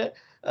अंदर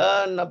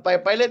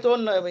पहले तो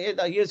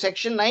ये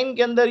section 9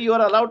 के अंदर you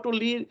are allowed to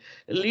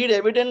lead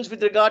evidence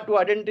with regard to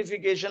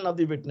identification of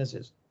the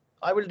witnesses.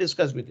 I will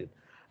discuss with it.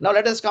 Now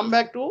let us come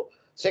back to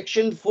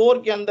section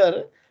 4 के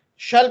अंदर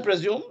shall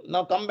presume.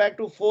 Now come back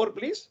to 4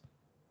 please.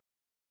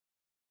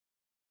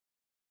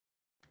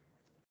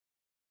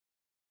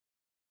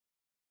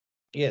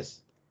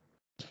 Yes.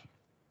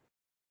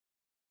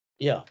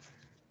 Yeah.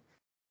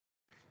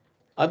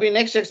 Abhi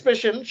next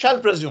expression, shall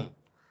presume.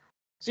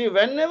 See,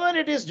 whenever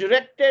it is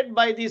directed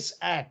by this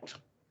act,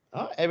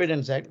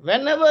 Evidence Act,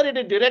 whenever it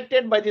is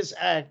directed by this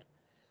act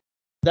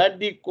that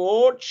the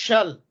court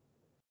shall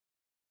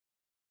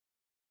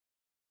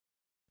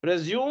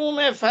presume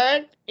a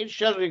fact, it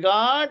shall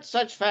regard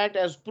such fact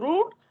as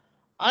proved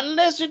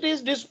unless it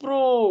is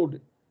disproved.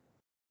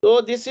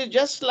 So this is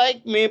just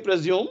like may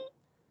presume.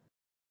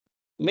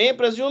 May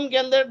presume के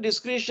अंदर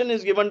discretion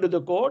is given to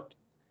the court.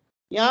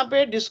 यहाँ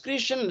पे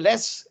discretion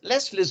less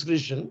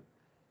discretion.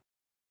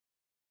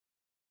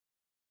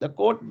 The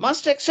court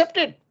must accept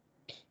it.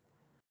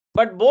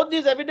 But both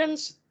these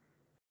evidence,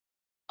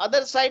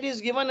 other side is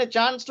given a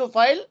chance to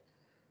file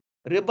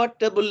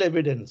rebuttable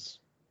evidence.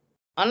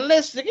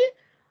 Unless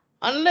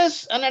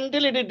and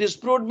until it is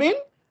disproved, mean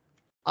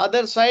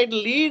other side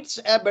leads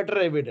a better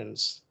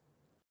evidence.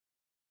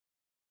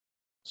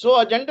 So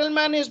a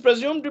gentleman is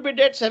presumed to be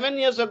dead 7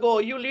 years ago.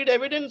 You lead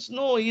evidence?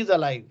 No, he is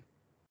alive.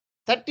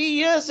 30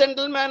 years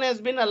gentleman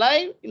has been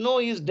alive? No,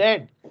 he is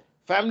dead.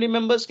 Family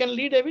members can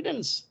lead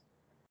evidence.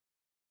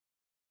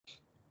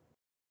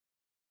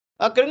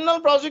 A criminal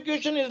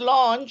prosecution is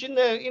launched in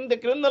the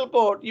criminal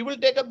court. You will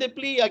take up the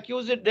plea,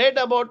 accused is dead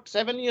about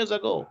 7 years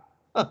ago.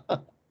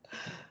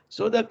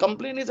 So the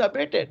complaint is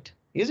abated,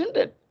 isn't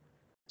it?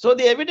 So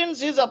the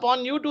evidence is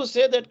upon you to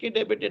say that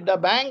the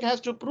bank has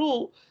to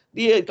prove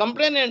the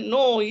complainant,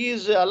 no, he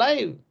is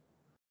alive.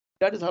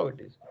 That is how it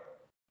is.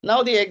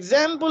 Now the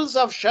examples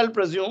of shall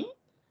presume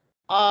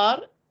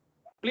are,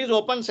 please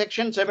open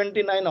section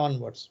 79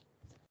 onwards.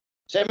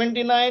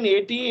 79,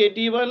 80,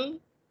 81,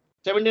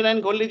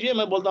 79 खोल लीजिए,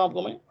 मैं बोलता हूं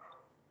आपको मैं.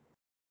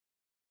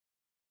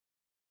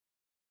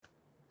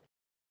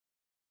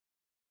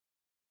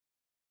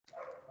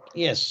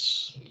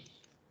 Yes.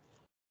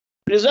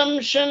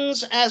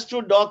 Presumptions as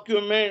to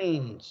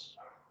documents.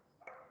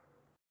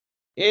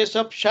 ये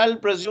सब shall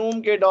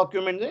presume के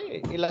documents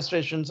हैं,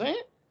 illustrations हैं.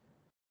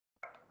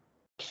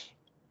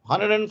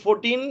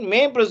 114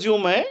 may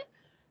presume है.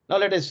 Now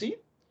let us see.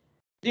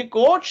 The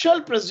court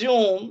shall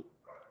presume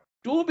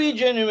to be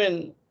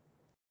genuine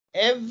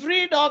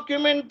every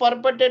document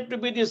purported to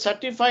be the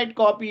certified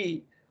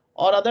copy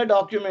or other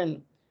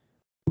document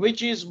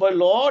which is by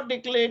law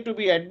declared to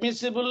be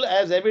admissible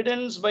as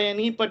evidence by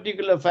any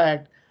particular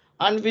fact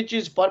and which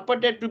is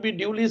purported to be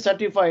duly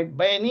certified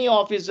by any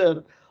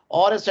officer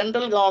or a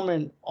central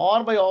government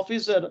or by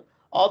officer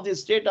of the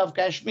state of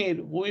Kashmir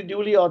who is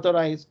duly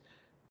authorized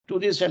to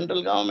the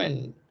central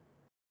government.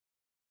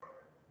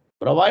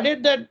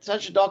 provided that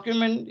such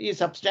document is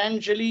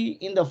substantially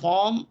in the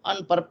form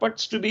and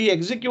purports to be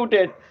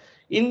executed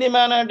in the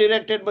manner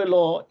directed by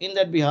law in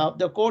that behalf,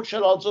 the court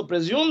shall also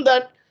presume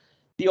that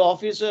the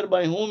officer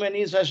by whom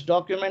any such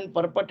document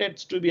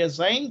purports to be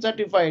assigned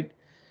certified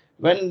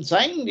when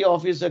signed the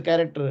officer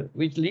character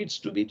which leads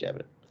to the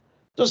table.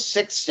 So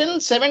section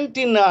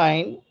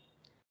 79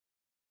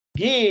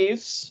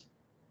 gives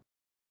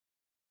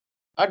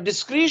a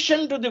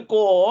discretion to the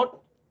court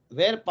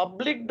where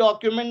public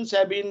documents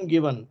have been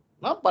given.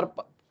 Now,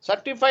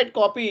 certified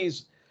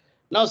copies.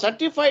 Now,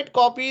 certified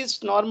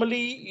copies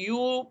normally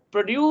you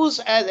produce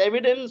as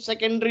evidence,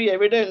 secondary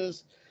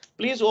evidence.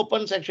 Please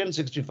open section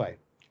 65.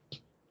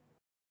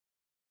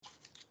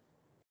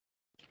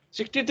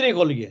 63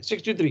 खोलिए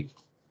 63.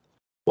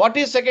 What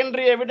is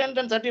secondary evidence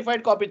and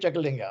certified copy check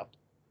लेंगे आप.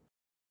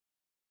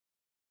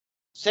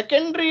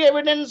 Secondary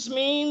evidence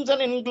means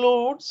and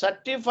includes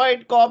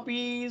certified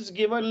copies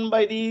given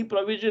by the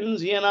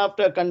provisions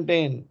hereinafter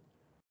contain.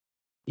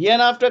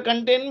 Hereinafter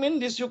contain means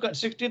this you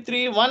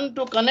 63 1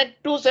 to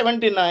connect to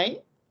 79.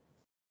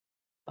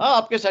 हाँ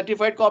आपके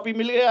certified copy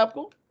मिल गए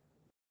आपको.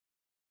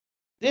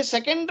 The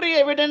secondary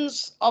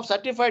evidence of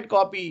certified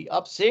copy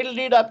of sale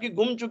deed आपकी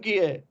गुम चुकी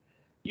है.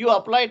 You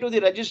apply to the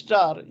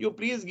registrar. You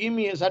please give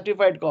me a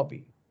certified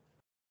copy.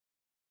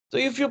 So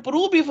if you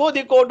prove before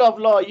the court of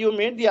law, you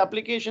made the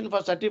application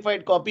for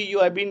certified copy, you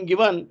have been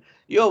given,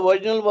 your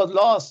original was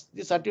lost,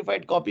 the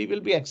certified copy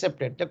will be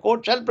accepted. The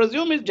court shall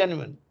presume is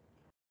genuine.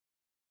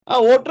 A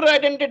voter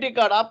identity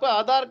card, आपका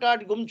आधार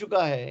card गुम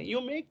चुका है.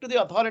 You make to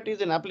the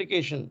authorities an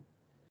application.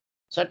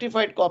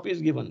 Certified copy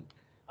is given.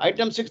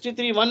 Item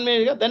 63 1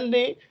 में, then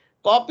the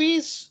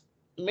copies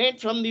made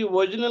from the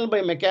original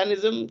by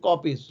mechanism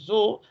copies.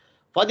 So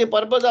for the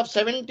purpose of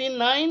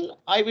 79,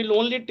 I will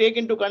only take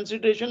into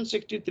consideration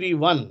 63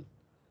 1.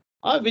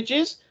 Which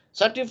is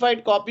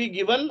certified copy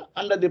given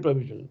under the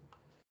provision.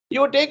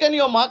 You have taken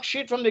your mark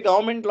sheet from the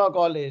government law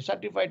college,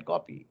 certified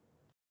copy.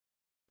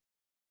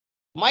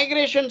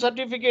 Migration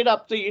certificate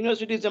up the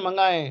university se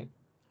mangaye,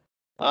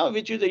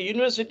 which is a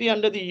university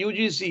under the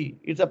UGC.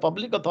 It's a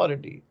public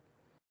authority.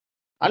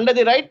 Under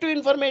the Right to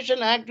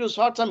Information Act, you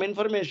sought some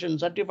information,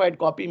 certified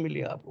copy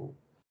mili aapko.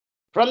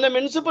 From the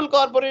municipal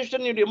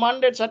corporation, you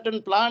demanded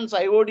certain plants,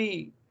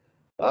 IOD,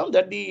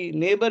 that the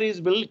neighbor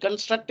is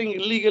constructing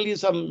illegally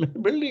some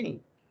building.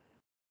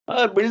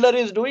 A builder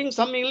is doing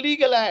some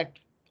illegal act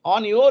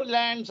on your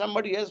land,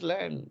 somebody else's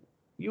land.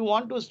 You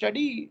want to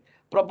study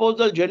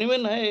proposal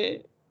genuine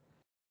है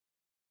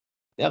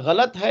या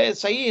गलत है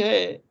सही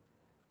है.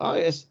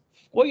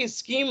 कोई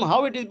scheme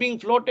how it is being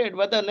floated,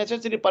 whether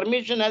necessary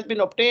permission has been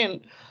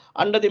obtained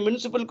under the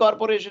Municipal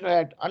Corporation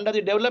Act, under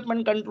the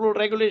Development Control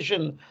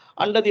Regulation,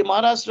 under the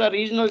Maharashtra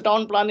Regional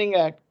Town Planning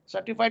Act.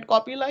 Certified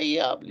copy लाइए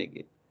आप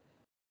लेके.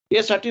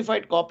 ये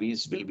certified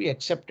copies will be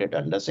accepted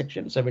under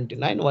section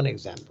 79. One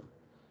example.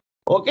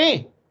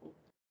 Okay.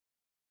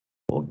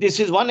 This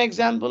is one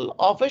example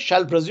of a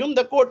shall presume.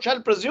 The court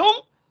shall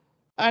presume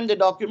and the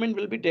document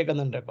will be taken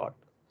on record.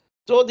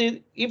 So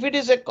if it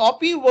is a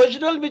copy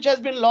original which has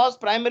been lost,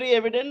 primary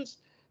evidence,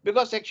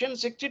 because section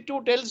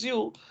 62 tells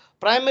you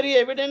primary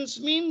evidence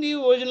mean the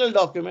original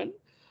document,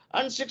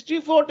 and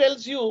 64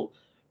 tells you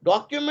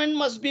document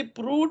must be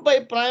proved by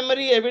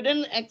primary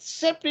evidence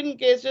except in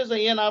cases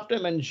hereinafter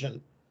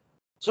mentioned.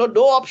 So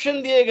दो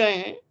option दिए गए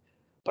हैं.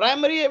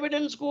 Primary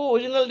evidence को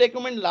original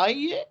document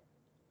लाइए.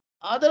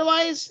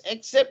 Otherwise,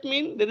 except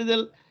mean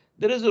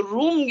there is a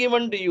room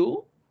given to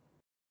you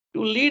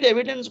to lead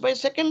evidence by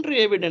secondary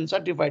evidence,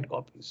 certified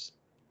copies.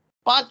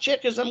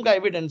 5-6 किस्म का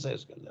evidence है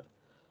इसके अंदर.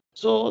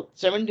 So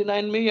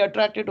 79 में ये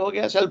attracted हो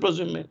गया self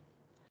presume में.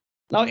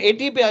 Now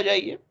 80 पे आ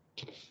जाइए.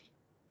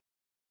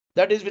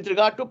 That is with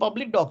regard to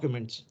public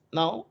documents.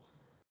 Now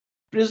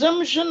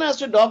presumption as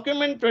to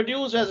document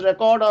produced as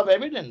record of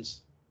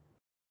evidence.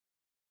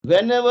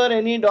 Whenever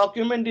any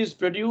document is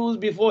produced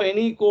before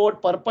any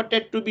court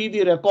purported to be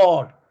the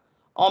record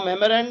or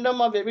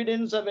memorandum of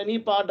evidence of any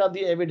part of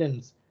the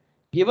evidence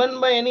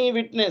given by any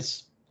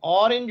witness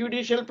or in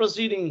judicial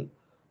proceeding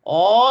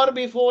or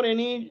before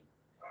any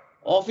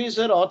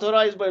officer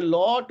authorized by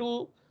law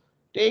to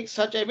take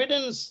such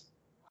evidence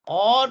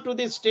or to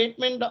the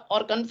statement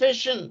or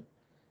confession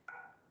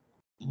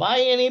by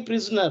any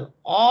prisoner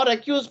or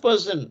accused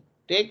person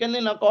taken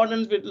in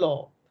accordance with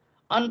law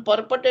and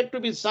purported to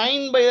be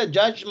signed by a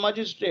judge,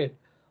 magistrate,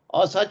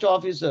 or such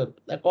officer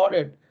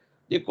accorded,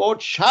 the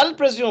court shall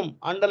presume,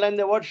 underline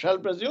the word shall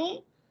presume,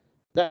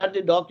 that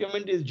the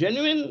document is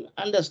genuine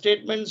and the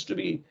statements to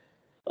be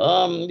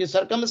the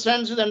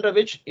circumstances under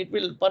which it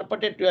will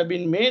purported to have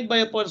been made by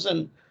a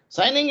person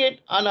signing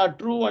it and are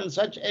true and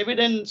such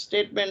evidence,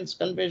 statements,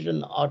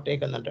 confession are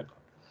taken under record.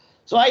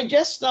 So I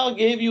just now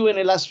gave you an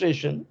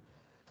illustration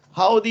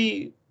how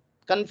the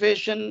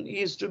confession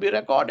is to be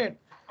recorded.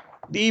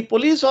 The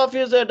police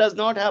officer does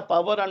not have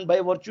power and by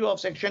virtue of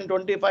section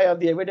 25 of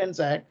the Evidence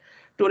Act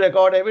to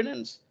record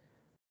evidence.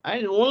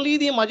 And only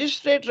the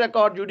magistrate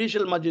record,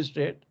 judicial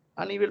magistrate,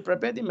 and he will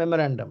prepare the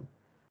memorandum.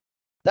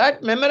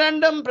 That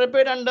memorandum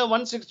prepared under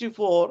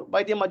 164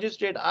 by the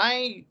magistrate,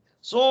 I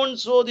so and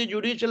so the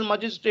judicial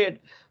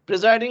magistrate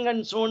presiding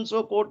and so and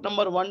so court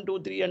number 1,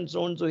 2, 3 and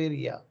so and so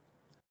area.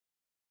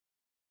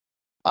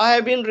 I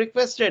have been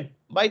requested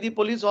by the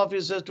police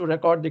officers to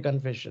record the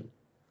confession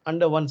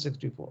under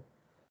 164.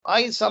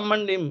 I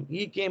summoned him.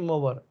 He came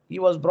over. He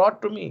was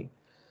brought to me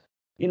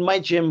in my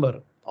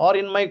chamber or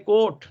in my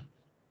court.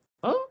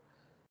 Huh?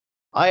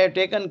 I had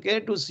taken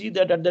care to see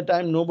that at the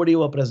time nobody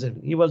was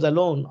present. He was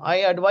alone. I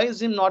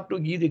advised him not to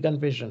give the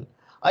confession.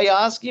 I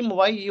asked him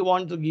why he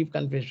wanted to give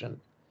confession.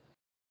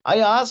 I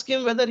asked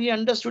him whether he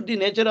understood the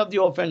nature of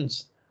the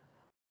offense.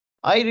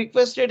 I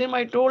requested him,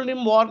 I told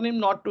him, warn him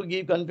not to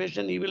give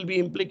confession. He will be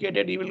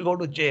implicated. He will go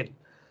to jail.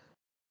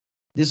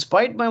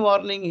 Despite my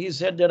warning, he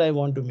said that I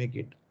want to make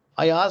it.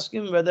 I asked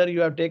him whether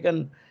you have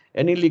taken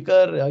any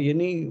liquor,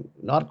 any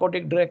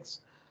narcotic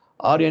drugs,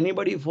 or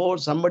anybody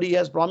forced, somebody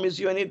has promised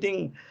you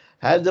anything.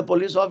 Has the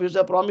police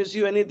officer promised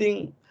you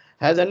anything?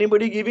 Has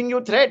anybody giving you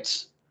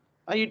threats?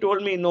 And he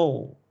told me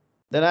no.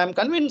 Then I am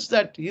convinced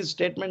that his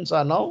statements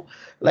are now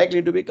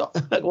likely to be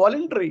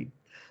voluntary.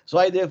 So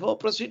I therefore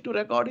proceed to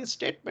record his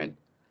statement.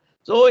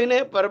 So in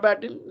a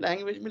verbatim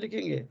language में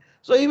लिखेंगे.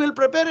 So he will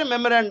prepare a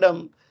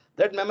memorandum.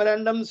 That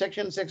memorandum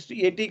section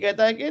 60 80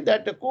 कहता है कि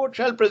that the court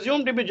shall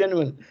presume to be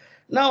genuine.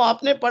 Now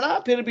आपने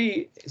पढ़ा फिर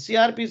भी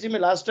CRPC में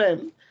last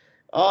time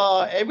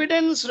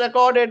evidence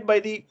recorded by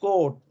the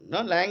court,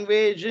 no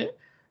language.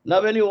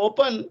 Now when you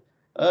open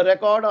a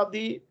record of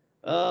the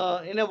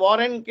in a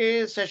warrant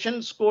case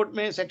sessions court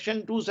में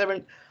section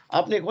 27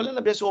 आपने खोले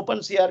ना जैसे open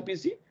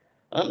CRPC.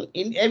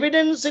 In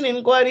evidence in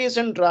inquiries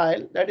and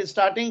trial, that is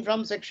starting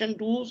from section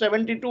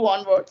 272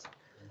 onwards,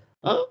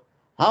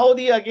 how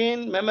the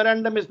again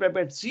memorandum is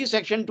prepared. See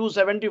section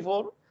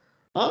 274,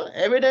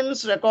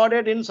 evidence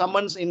recorded in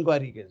summons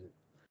inquiry cases.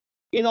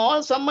 In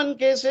all summon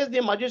cases, the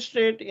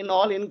magistrate in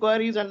all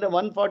inquiries under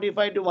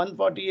 145 to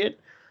 148,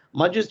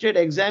 magistrate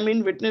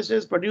examine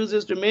witnesses,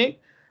 produces to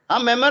make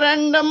a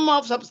memorandum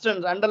of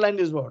substance, underline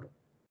this word,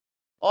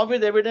 of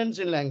with evidence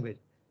in language.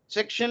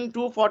 Section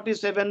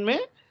 247 में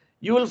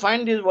you will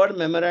find this word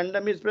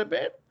memorandum is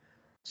prepared.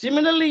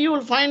 Similarly, you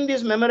will find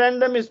this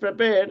memorandum is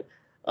prepared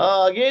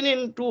again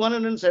in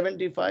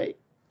 275,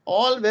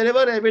 all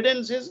wherever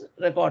evidence is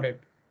recorded.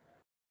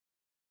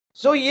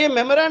 So ये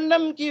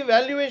memorandum की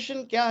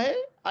valuation क्या है?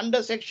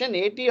 Under section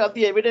 80 of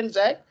the Evidence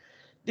Act,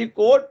 the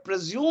court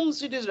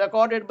presumes it is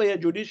recorded by a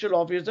judicial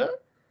officer.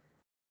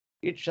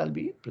 It shall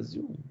be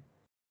presumed.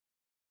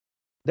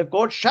 The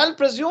court shall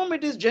presume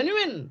it is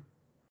genuine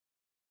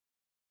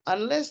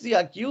unless the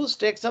accused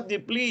takes up the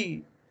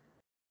plea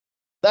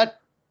that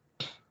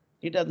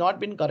it has not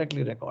been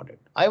correctly recorded.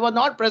 I was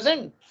not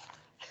present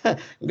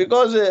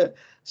because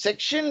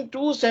section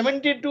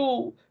 272,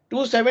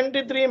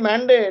 273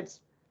 mandates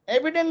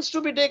evidence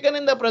to be taken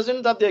in the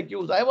presence of the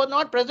accused. I was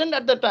not present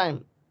at the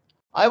time.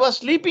 I was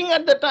sleeping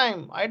at the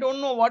time. I don't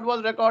know what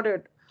was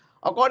recorded.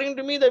 According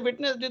to me, the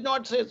witness did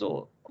not say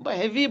so. A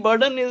heavy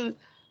burden is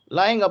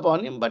lying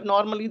upon him, but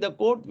normally the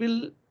court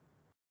will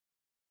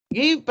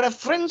give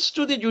preference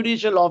to the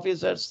judicial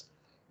officers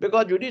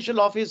because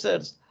judicial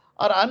officers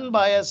are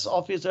unbiased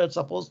officers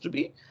supposed to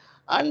be,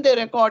 and they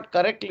record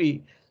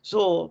correctly.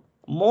 So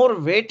more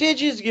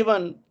weightage is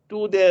given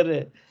to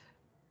their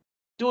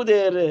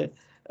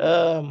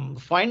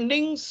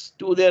findings,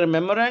 to their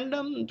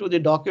memorandum, to the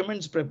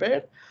documents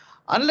prepared,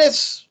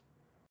 unless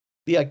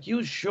the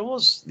accused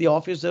shows the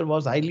officer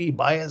was highly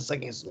biased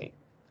against me.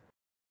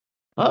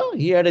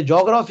 He had a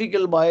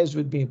geographical bias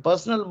with me,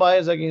 personal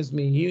bias against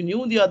me. He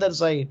knew the other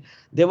side.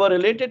 They were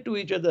related to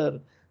each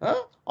other.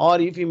 Or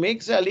if he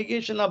makes an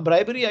allegation of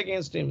bribery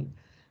against him.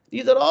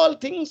 These are all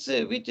things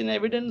which in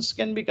evidence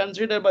can be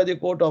considered by the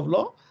court of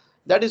law.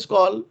 That is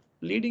called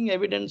leading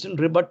evidence in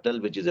rebuttal,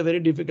 which is a very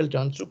difficult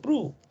chance to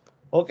prove.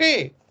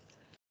 Okay.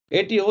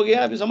 80 हो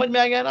गया, अभी समझ में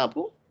आ गया ना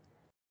आपको?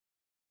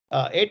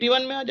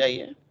 81 में आ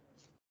जाइए.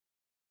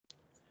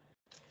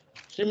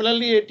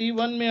 Similarly,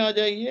 81 में आ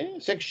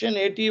जाइए. Section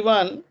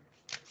 81.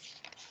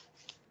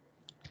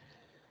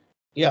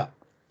 Yeah.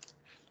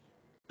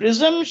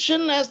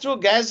 Presumption as to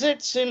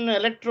gazettes in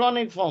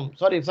electronic form.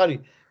 Sorry.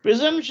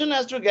 Presumption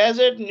as to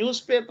gazette,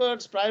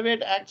 newspapers,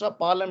 private acts of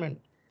parliament.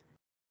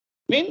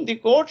 Mean the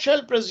court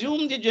shall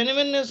presume the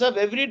genuineness of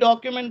every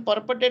document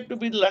purported to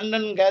be the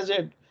London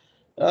Gazette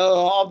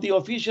of the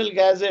official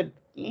gazette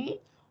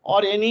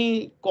or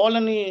any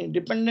colony,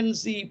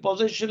 dependency,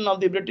 possession of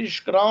the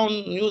British Crown,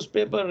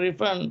 newspaper,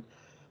 refund,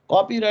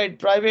 copyright,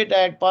 private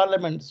act,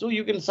 parliament. So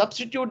you can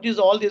substitute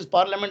all this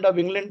Parliament of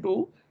England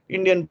to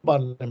Indian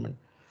Parliament.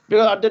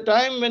 Because at the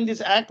time when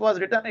this act was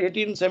written,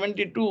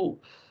 1872,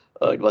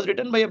 it was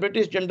written by a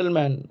British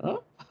gentleman.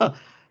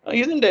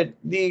 Isn't it?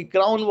 The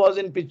crown was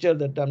in picture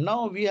that time.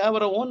 Now we have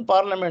our own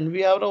parliament,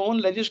 we have our own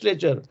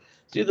legislature.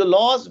 See, the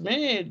laws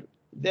made,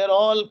 they're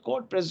all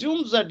court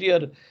presumes that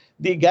here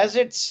the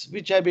gazettes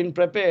which have been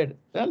prepared,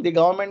 the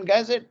government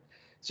gazette,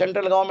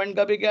 central government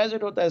का भी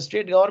gazette होता है,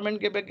 state government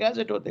के भी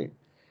gazette होते हैं.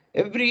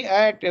 Every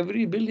act,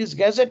 every bill is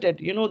gazetted.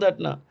 You know that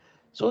now.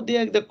 So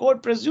the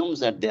court presumes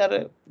that they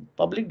are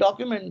public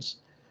documents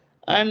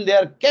and they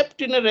are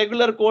kept in a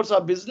regular course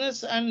of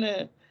business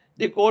and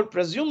the court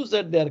presumes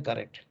that they are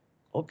correct.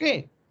 Okay.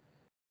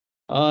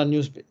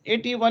 Newspaper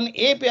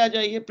 81A पे आ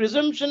जाइए.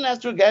 Presumption as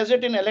to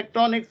gazette in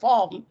electronic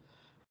form.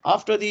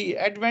 After the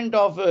advent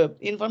of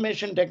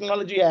Information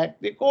Technology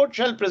Act, the court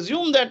shall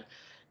presume that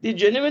the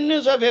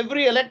genuineness of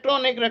every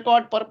electronic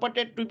record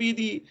purported to be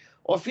the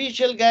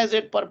official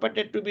gazette,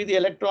 purported to be the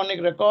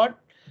electronic record,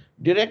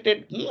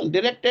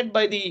 directed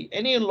by the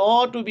any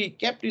law to be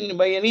kept in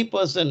by any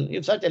person,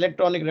 if such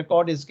electronic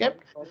record is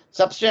kept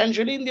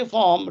substantially in the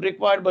form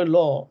required by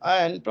law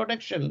and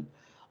protection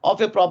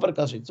of a proper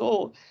custody.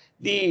 So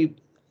the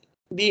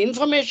the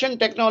Information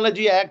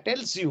Technology Act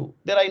tells you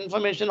there are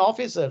information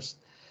officers.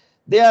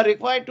 They are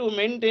required to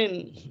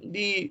maintain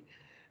the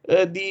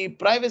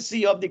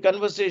privacy of the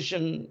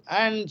conversation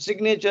and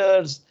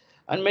signatures,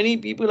 and many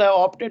people have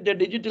opted the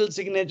digital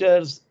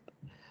signatures,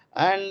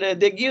 and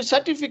they give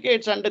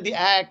certificates under the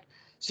act.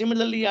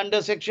 Similarly,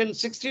 under section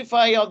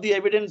 65 of the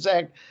Evidence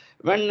Act,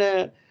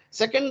 when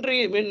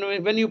secondary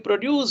when you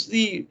produce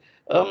the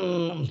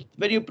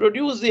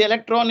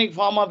electronic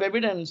form of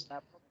evidence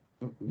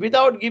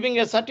without giving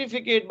a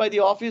certificate by the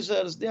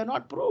officers, they are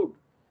not proved.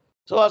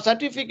 So a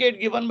certificate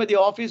given by the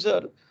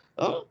officer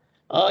uh,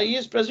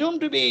 is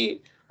presumed to be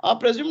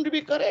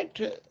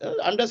correct.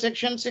 Under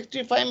section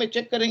 65 में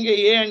check करेंगे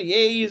A, and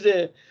A is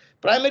a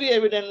primary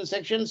evidence.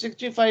 Section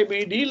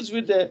 65B deals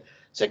with the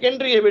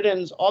secondary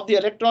evidence of the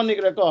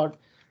electronic record,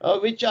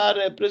 which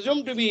are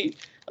presumed to be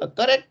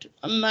correct,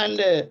 and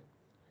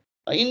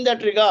in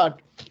that regard,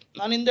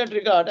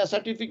 a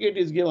certificate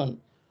is given.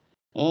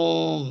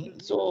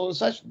 So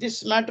such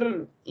this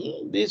matter,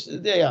 this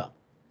they are.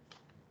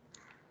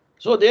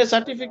 So their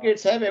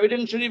certificates have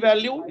evidentiary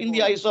value in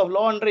the eyes of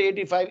law under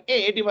 85A,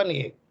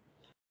 81A.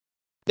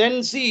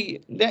 Then see,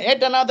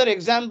 yet another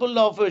example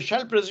of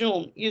shall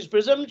presume is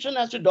presumption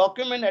as a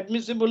document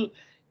admissible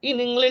in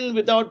England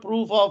without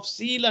proof of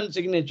seal and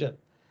signature.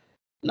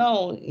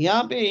 Now,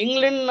 यहाँ पे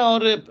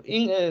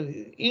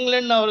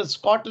England और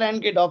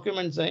Scotland के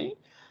documents हैं,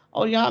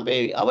 और यहाँ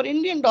पे our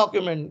Indian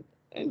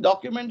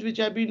documents which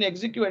have been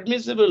execute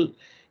admissible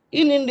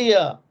in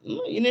India.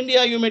 In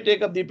India, you may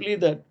take up the plea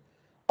that,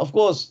 of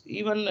course,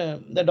 even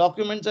the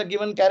documents are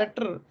given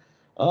character,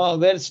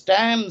 where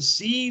stamps,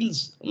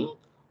 seals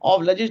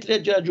of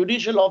legislature,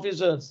 judicial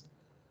officers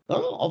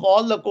of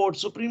all the courts,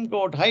 Supreme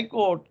Court, High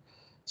Court,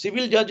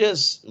 civil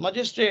judges,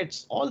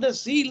 magistrates, all the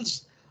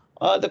seals,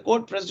 the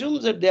court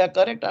presumes that they are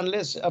correct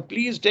unless a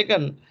plea is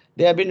taken,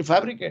 they have been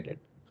fabricated.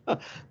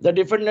 The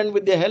defendant,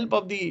 with the help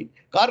of the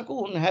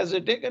carcoon, has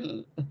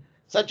taken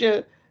such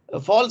a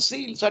false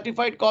seal,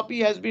 certified copy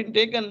has been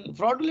taken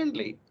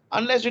fraudulently,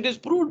 unless it is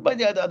proved by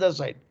the other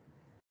side.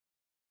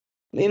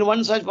 In one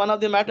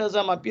of the matters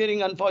I'm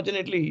appearing,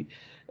 unfortunately,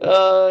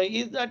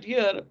 is that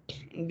here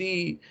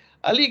the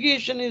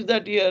allegation is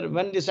that here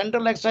when the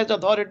Central Excise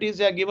Authorities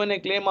are given a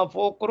claim of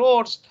 4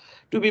 crores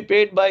to be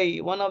paid by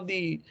one of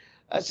the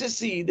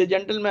assessee, the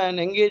gentleman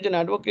engaged an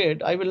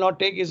advocate, I will not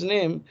take his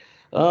name,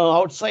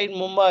 outside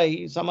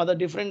Mumbai, some other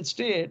different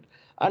state,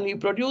 and he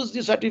produced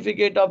the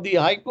certificate of the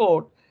High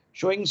Court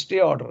showing stay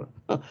order.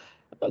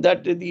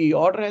 That the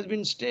order has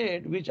been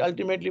stayed, which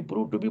ultimately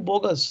proved to be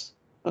bogus.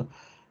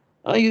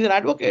 He's an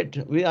advocate.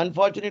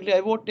 Unfortunately, I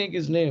won't take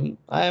his name.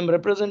 I am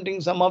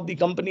representing some of the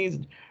company's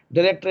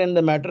director in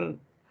the matter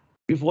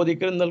before the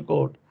criminal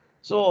court.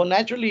 So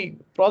naturally,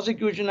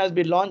 prosecution has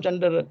been launched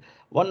under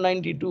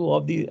 192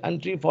 of the and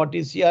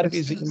 340 CRPC.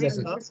 Excuse me,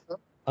 sir.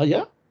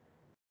 Yeah?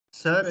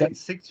 Sir,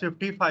 it's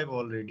 6:55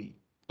 already.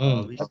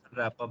 We should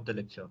wrap up the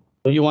lecture.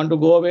 So you want to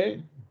go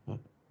away?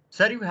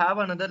 Sir, you have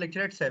another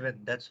lecture at 7.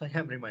 That's why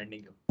I'm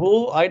reminding you.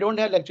 Oh, I don't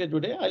have lecture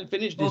today. I'll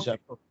finish this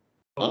up.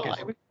 Okay,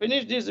 I will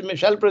finish this,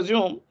 shall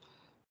presume,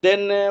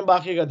 then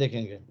बाकी का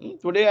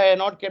देखेंगे. Today I have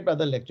not kept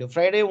other lecture.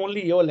 Friday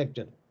only your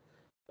lecture.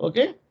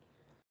 Okay?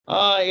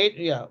 8,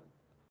 yeah.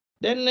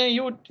 Then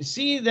you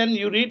see, then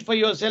you read for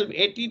yourself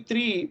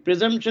 83,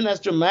 presumption as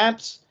to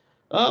maps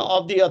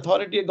of the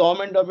authority,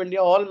 government of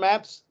India, all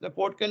maps, the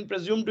court can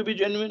presume to be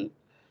genuine.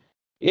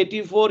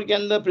 84,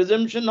 can the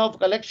presumption of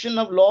collection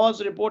of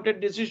laws,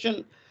 reported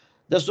decision,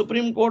 the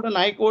Supreme Court and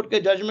High Court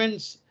ke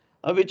judgments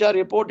which are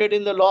reported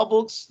in the law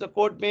books, the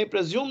court may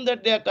presume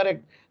that they are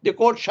correct. The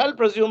court shall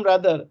presume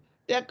rather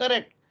they are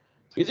correct,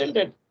 isn't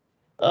it?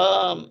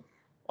 A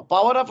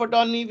power of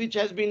attorney which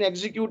has been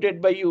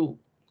executed by you,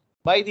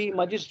 by the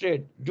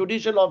magistrate,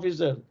 judicial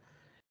officer,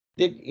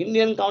 the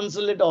Indian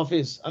consulate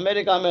office,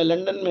 America में,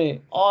 London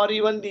में, or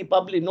even the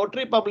public,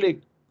 notary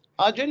public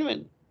are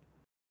genuine.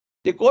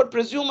 The court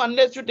presume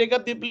unless you take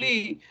up the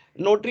plea,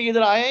 notary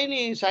इधर आया ही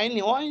नहीं, sign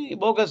हुआ ही नहीं,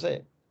 bogus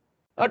है.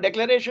 A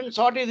declaration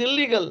sought is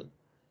illegal.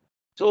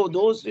 So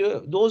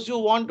those who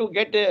want to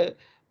get a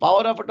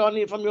power of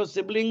attorney from your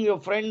sibling, your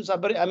friends,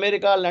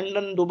 America,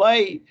 London,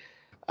 Dubai,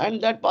 and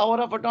that power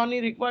of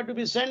attorney required to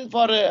be sent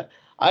for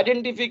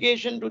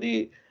identification to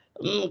the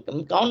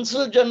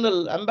consul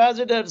general,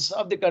 ambassadors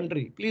of the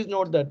country. Please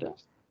note that.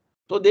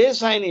 So they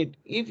sign it.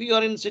 If you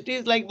are in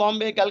cities like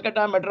Bombay,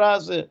 Calcutta,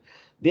 Madras,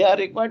 they are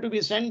required to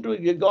be sent to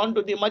gone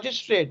to the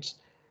magistrates,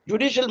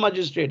 judicial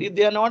magistrate. If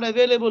they are not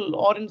available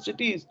or in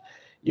cities,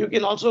 You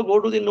can also go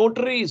to the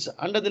notaries,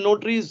 under the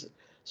notaries.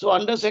 So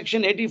under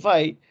section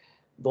 85,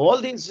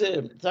 all these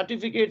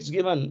certificates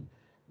given,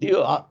 the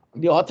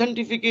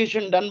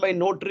authentication done by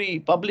notary,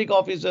 public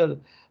officer,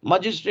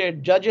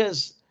 magistrate,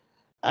 judges,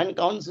 and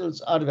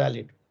councils are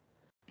valid.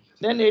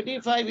 Then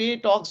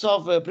 85A talks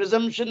of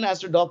presumption as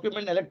to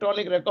document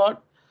electronic record,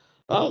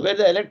 where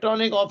the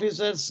electronic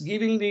officers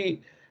giving the,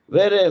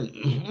 where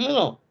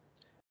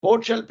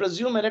court shall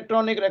presume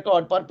electronic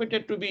record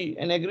purported to be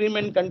an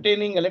agreement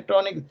containing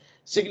electronic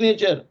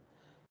signature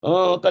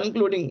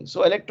concluding.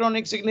 So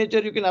electronic signature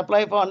you can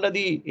apply for under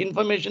the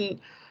Information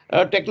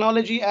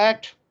Technology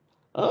Act.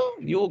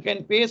 You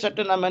can pay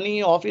certain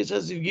money,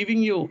 officers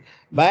giving you,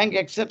 bank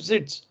accepts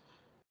it.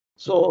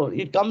 So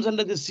it comes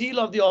under the seal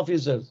of the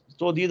officers.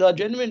 So these are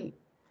genuine.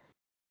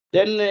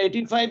 Then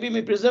 85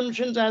 be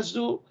presumptions as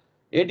to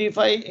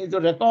 85 is the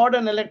record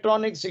and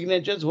electronic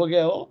signatures ho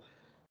gaya ho.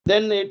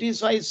 Then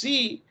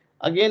 85C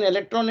again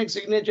electronic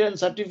signature and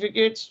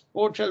certificates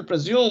court shall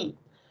presume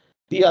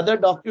the other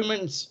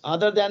documents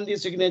other than the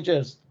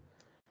signatures.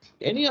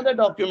 Any other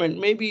document,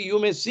 maybe you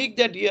may seek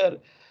that here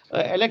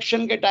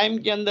election के time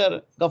के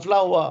अंदर गफला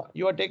हुआ,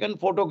 you are taken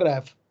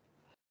photograph,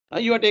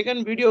 you are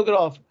taken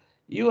videograph,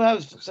 you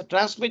have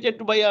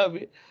transmitted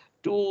by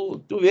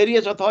to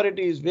various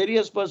authorities,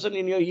 various person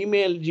in your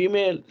email,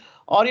 Gmail,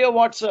 or your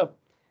WhatsApp.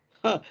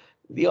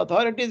 The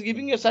authority is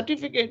giving a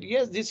certificate.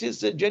 Yes, this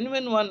is a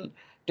genuine one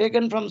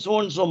taken from so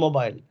and so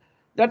mobile.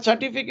 That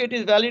certificate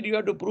is valid. You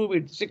have to prove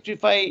it.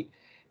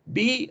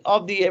 65B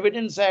of the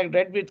Evidence Act,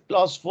 read with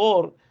clause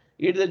 4,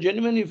 it is a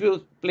genuine if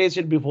you place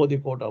it before the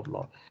court of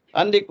law.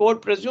 And the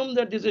court presumes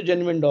that this is a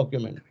genuine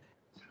document.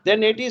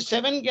 Then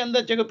 87 के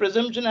अंदर check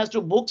presumption as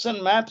to books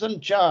and maps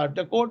and chart,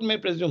 the court may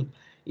presume.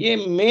 ये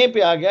may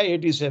पे आ गया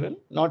 87,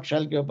 not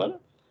shall के ऊपर.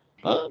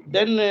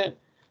 Then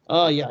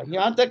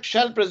यहाँ तक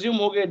shall presume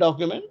हो गए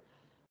document.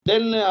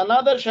 Then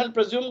another shall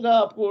presume का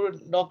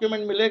आपको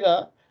document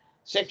मिलेगा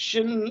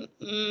section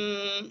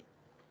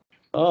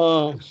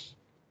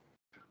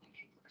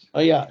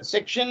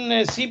section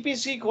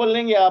CPC खोल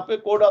लेंगे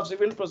आप Code of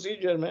Civil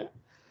Procedure में.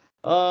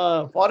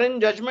 Foreign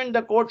judgment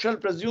the court shall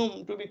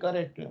presume to be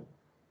correct.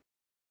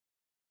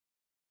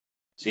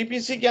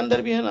 CPC के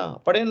अंदर भी है ना,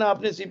 पढ़े ना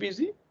आपने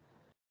CPC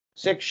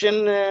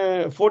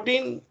section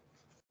 14,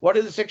 what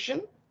is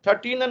section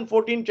 13 and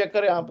 14 check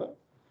करें आप.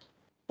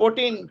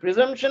 14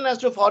 presumption as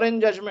to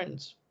foreign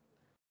judgments,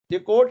 the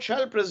court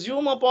shall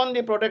presume upon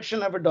the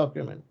production of a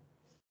document.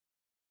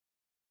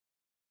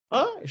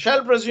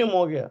 shall presume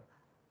हो गया.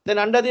 Then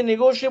under the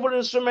negotiable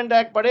instrument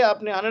act पढ़े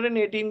आपने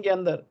 118 के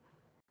अंदर,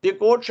 the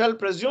court shall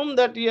presume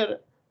that here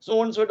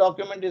so and so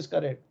document is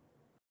correct.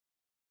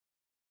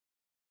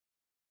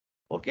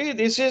 Okay,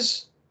 this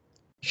is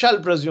shall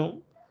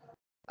presume.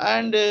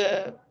 And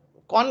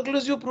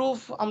conclusive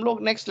proof हम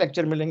लोग next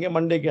lecture मिलेंगे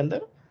Monday के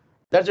अंदर.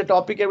 That's a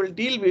topic I will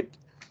deal with.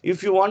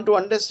 If you want to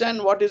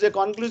understand what is a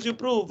conclusive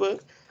proof,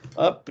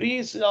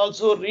 please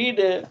also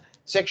read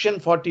section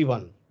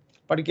 41.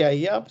 पढ़ के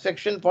आइए आप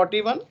section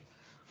 41,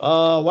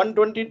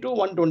 122,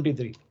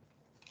 123.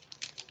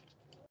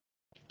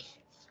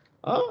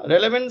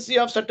 Relevancy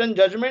of certain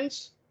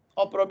judgments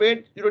of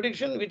probate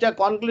jurisdiction which are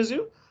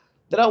conclusive.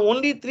 There are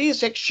only 3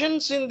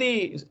 sections in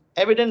the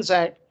Evidence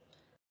Act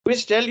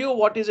which tell you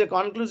what is a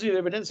conclusive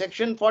evidence.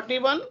 Section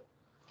 41,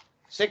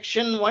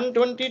 section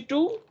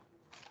 122,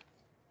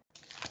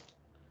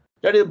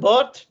 that is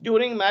birth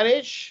during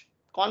marriage,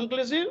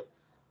 conclusive,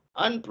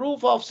 and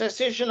proof of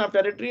cessation of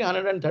territory,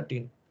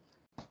 113.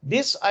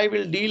 This I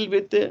will deal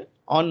with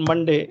on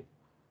Monday.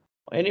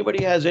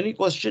 Anybody has any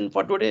question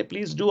for today,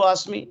 please do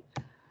ask me.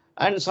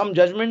 And some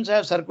judgments I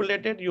have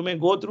circulated, you may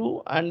go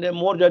through, and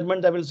more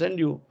judgments I will send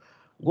you.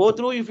 Go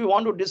through if you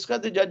want to discuss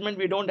the judgment.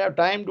 We don't have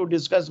time to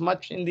discuss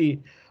much in the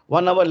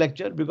 1 hour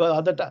lecture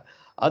because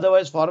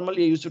otherwise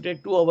formally I used to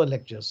take 2 hour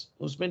lectures.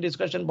 Usme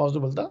discussion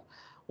possible tha.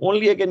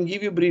 Only I can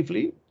give you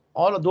briefly.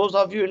 All of those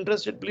of you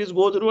interested, please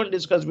go through and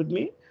discuss with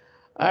me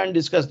and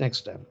discuss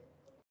next time.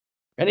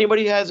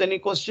 Anybody has any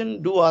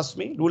question, do ask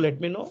me, do let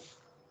me know.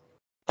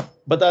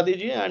 Bata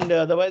dijiye, and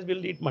otherwise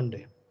we'll meet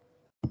Monday.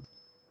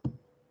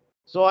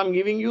 So I'm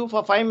giving you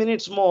for 5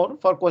 minutes more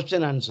for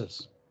question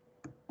answers.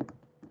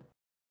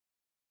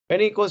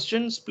 Any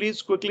questions,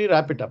 please quickly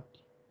wrap it up.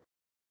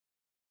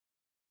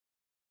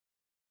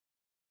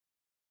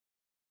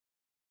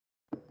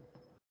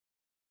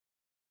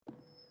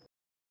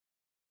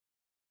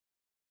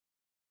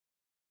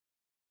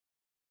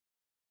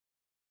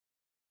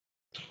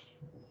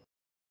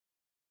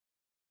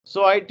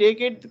 So I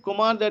take it,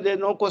 Kumar, that there's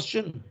no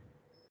question.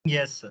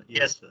 Yes, sir.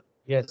 Yes, sir.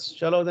 Yes.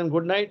 Chalo, then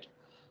good night.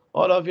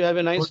 All of you have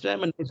a nice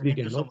time and nice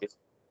weekend. Okay.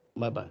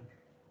 Bye-bye.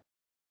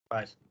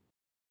 Bye.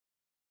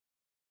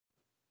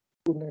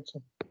 Good night,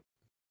 sir.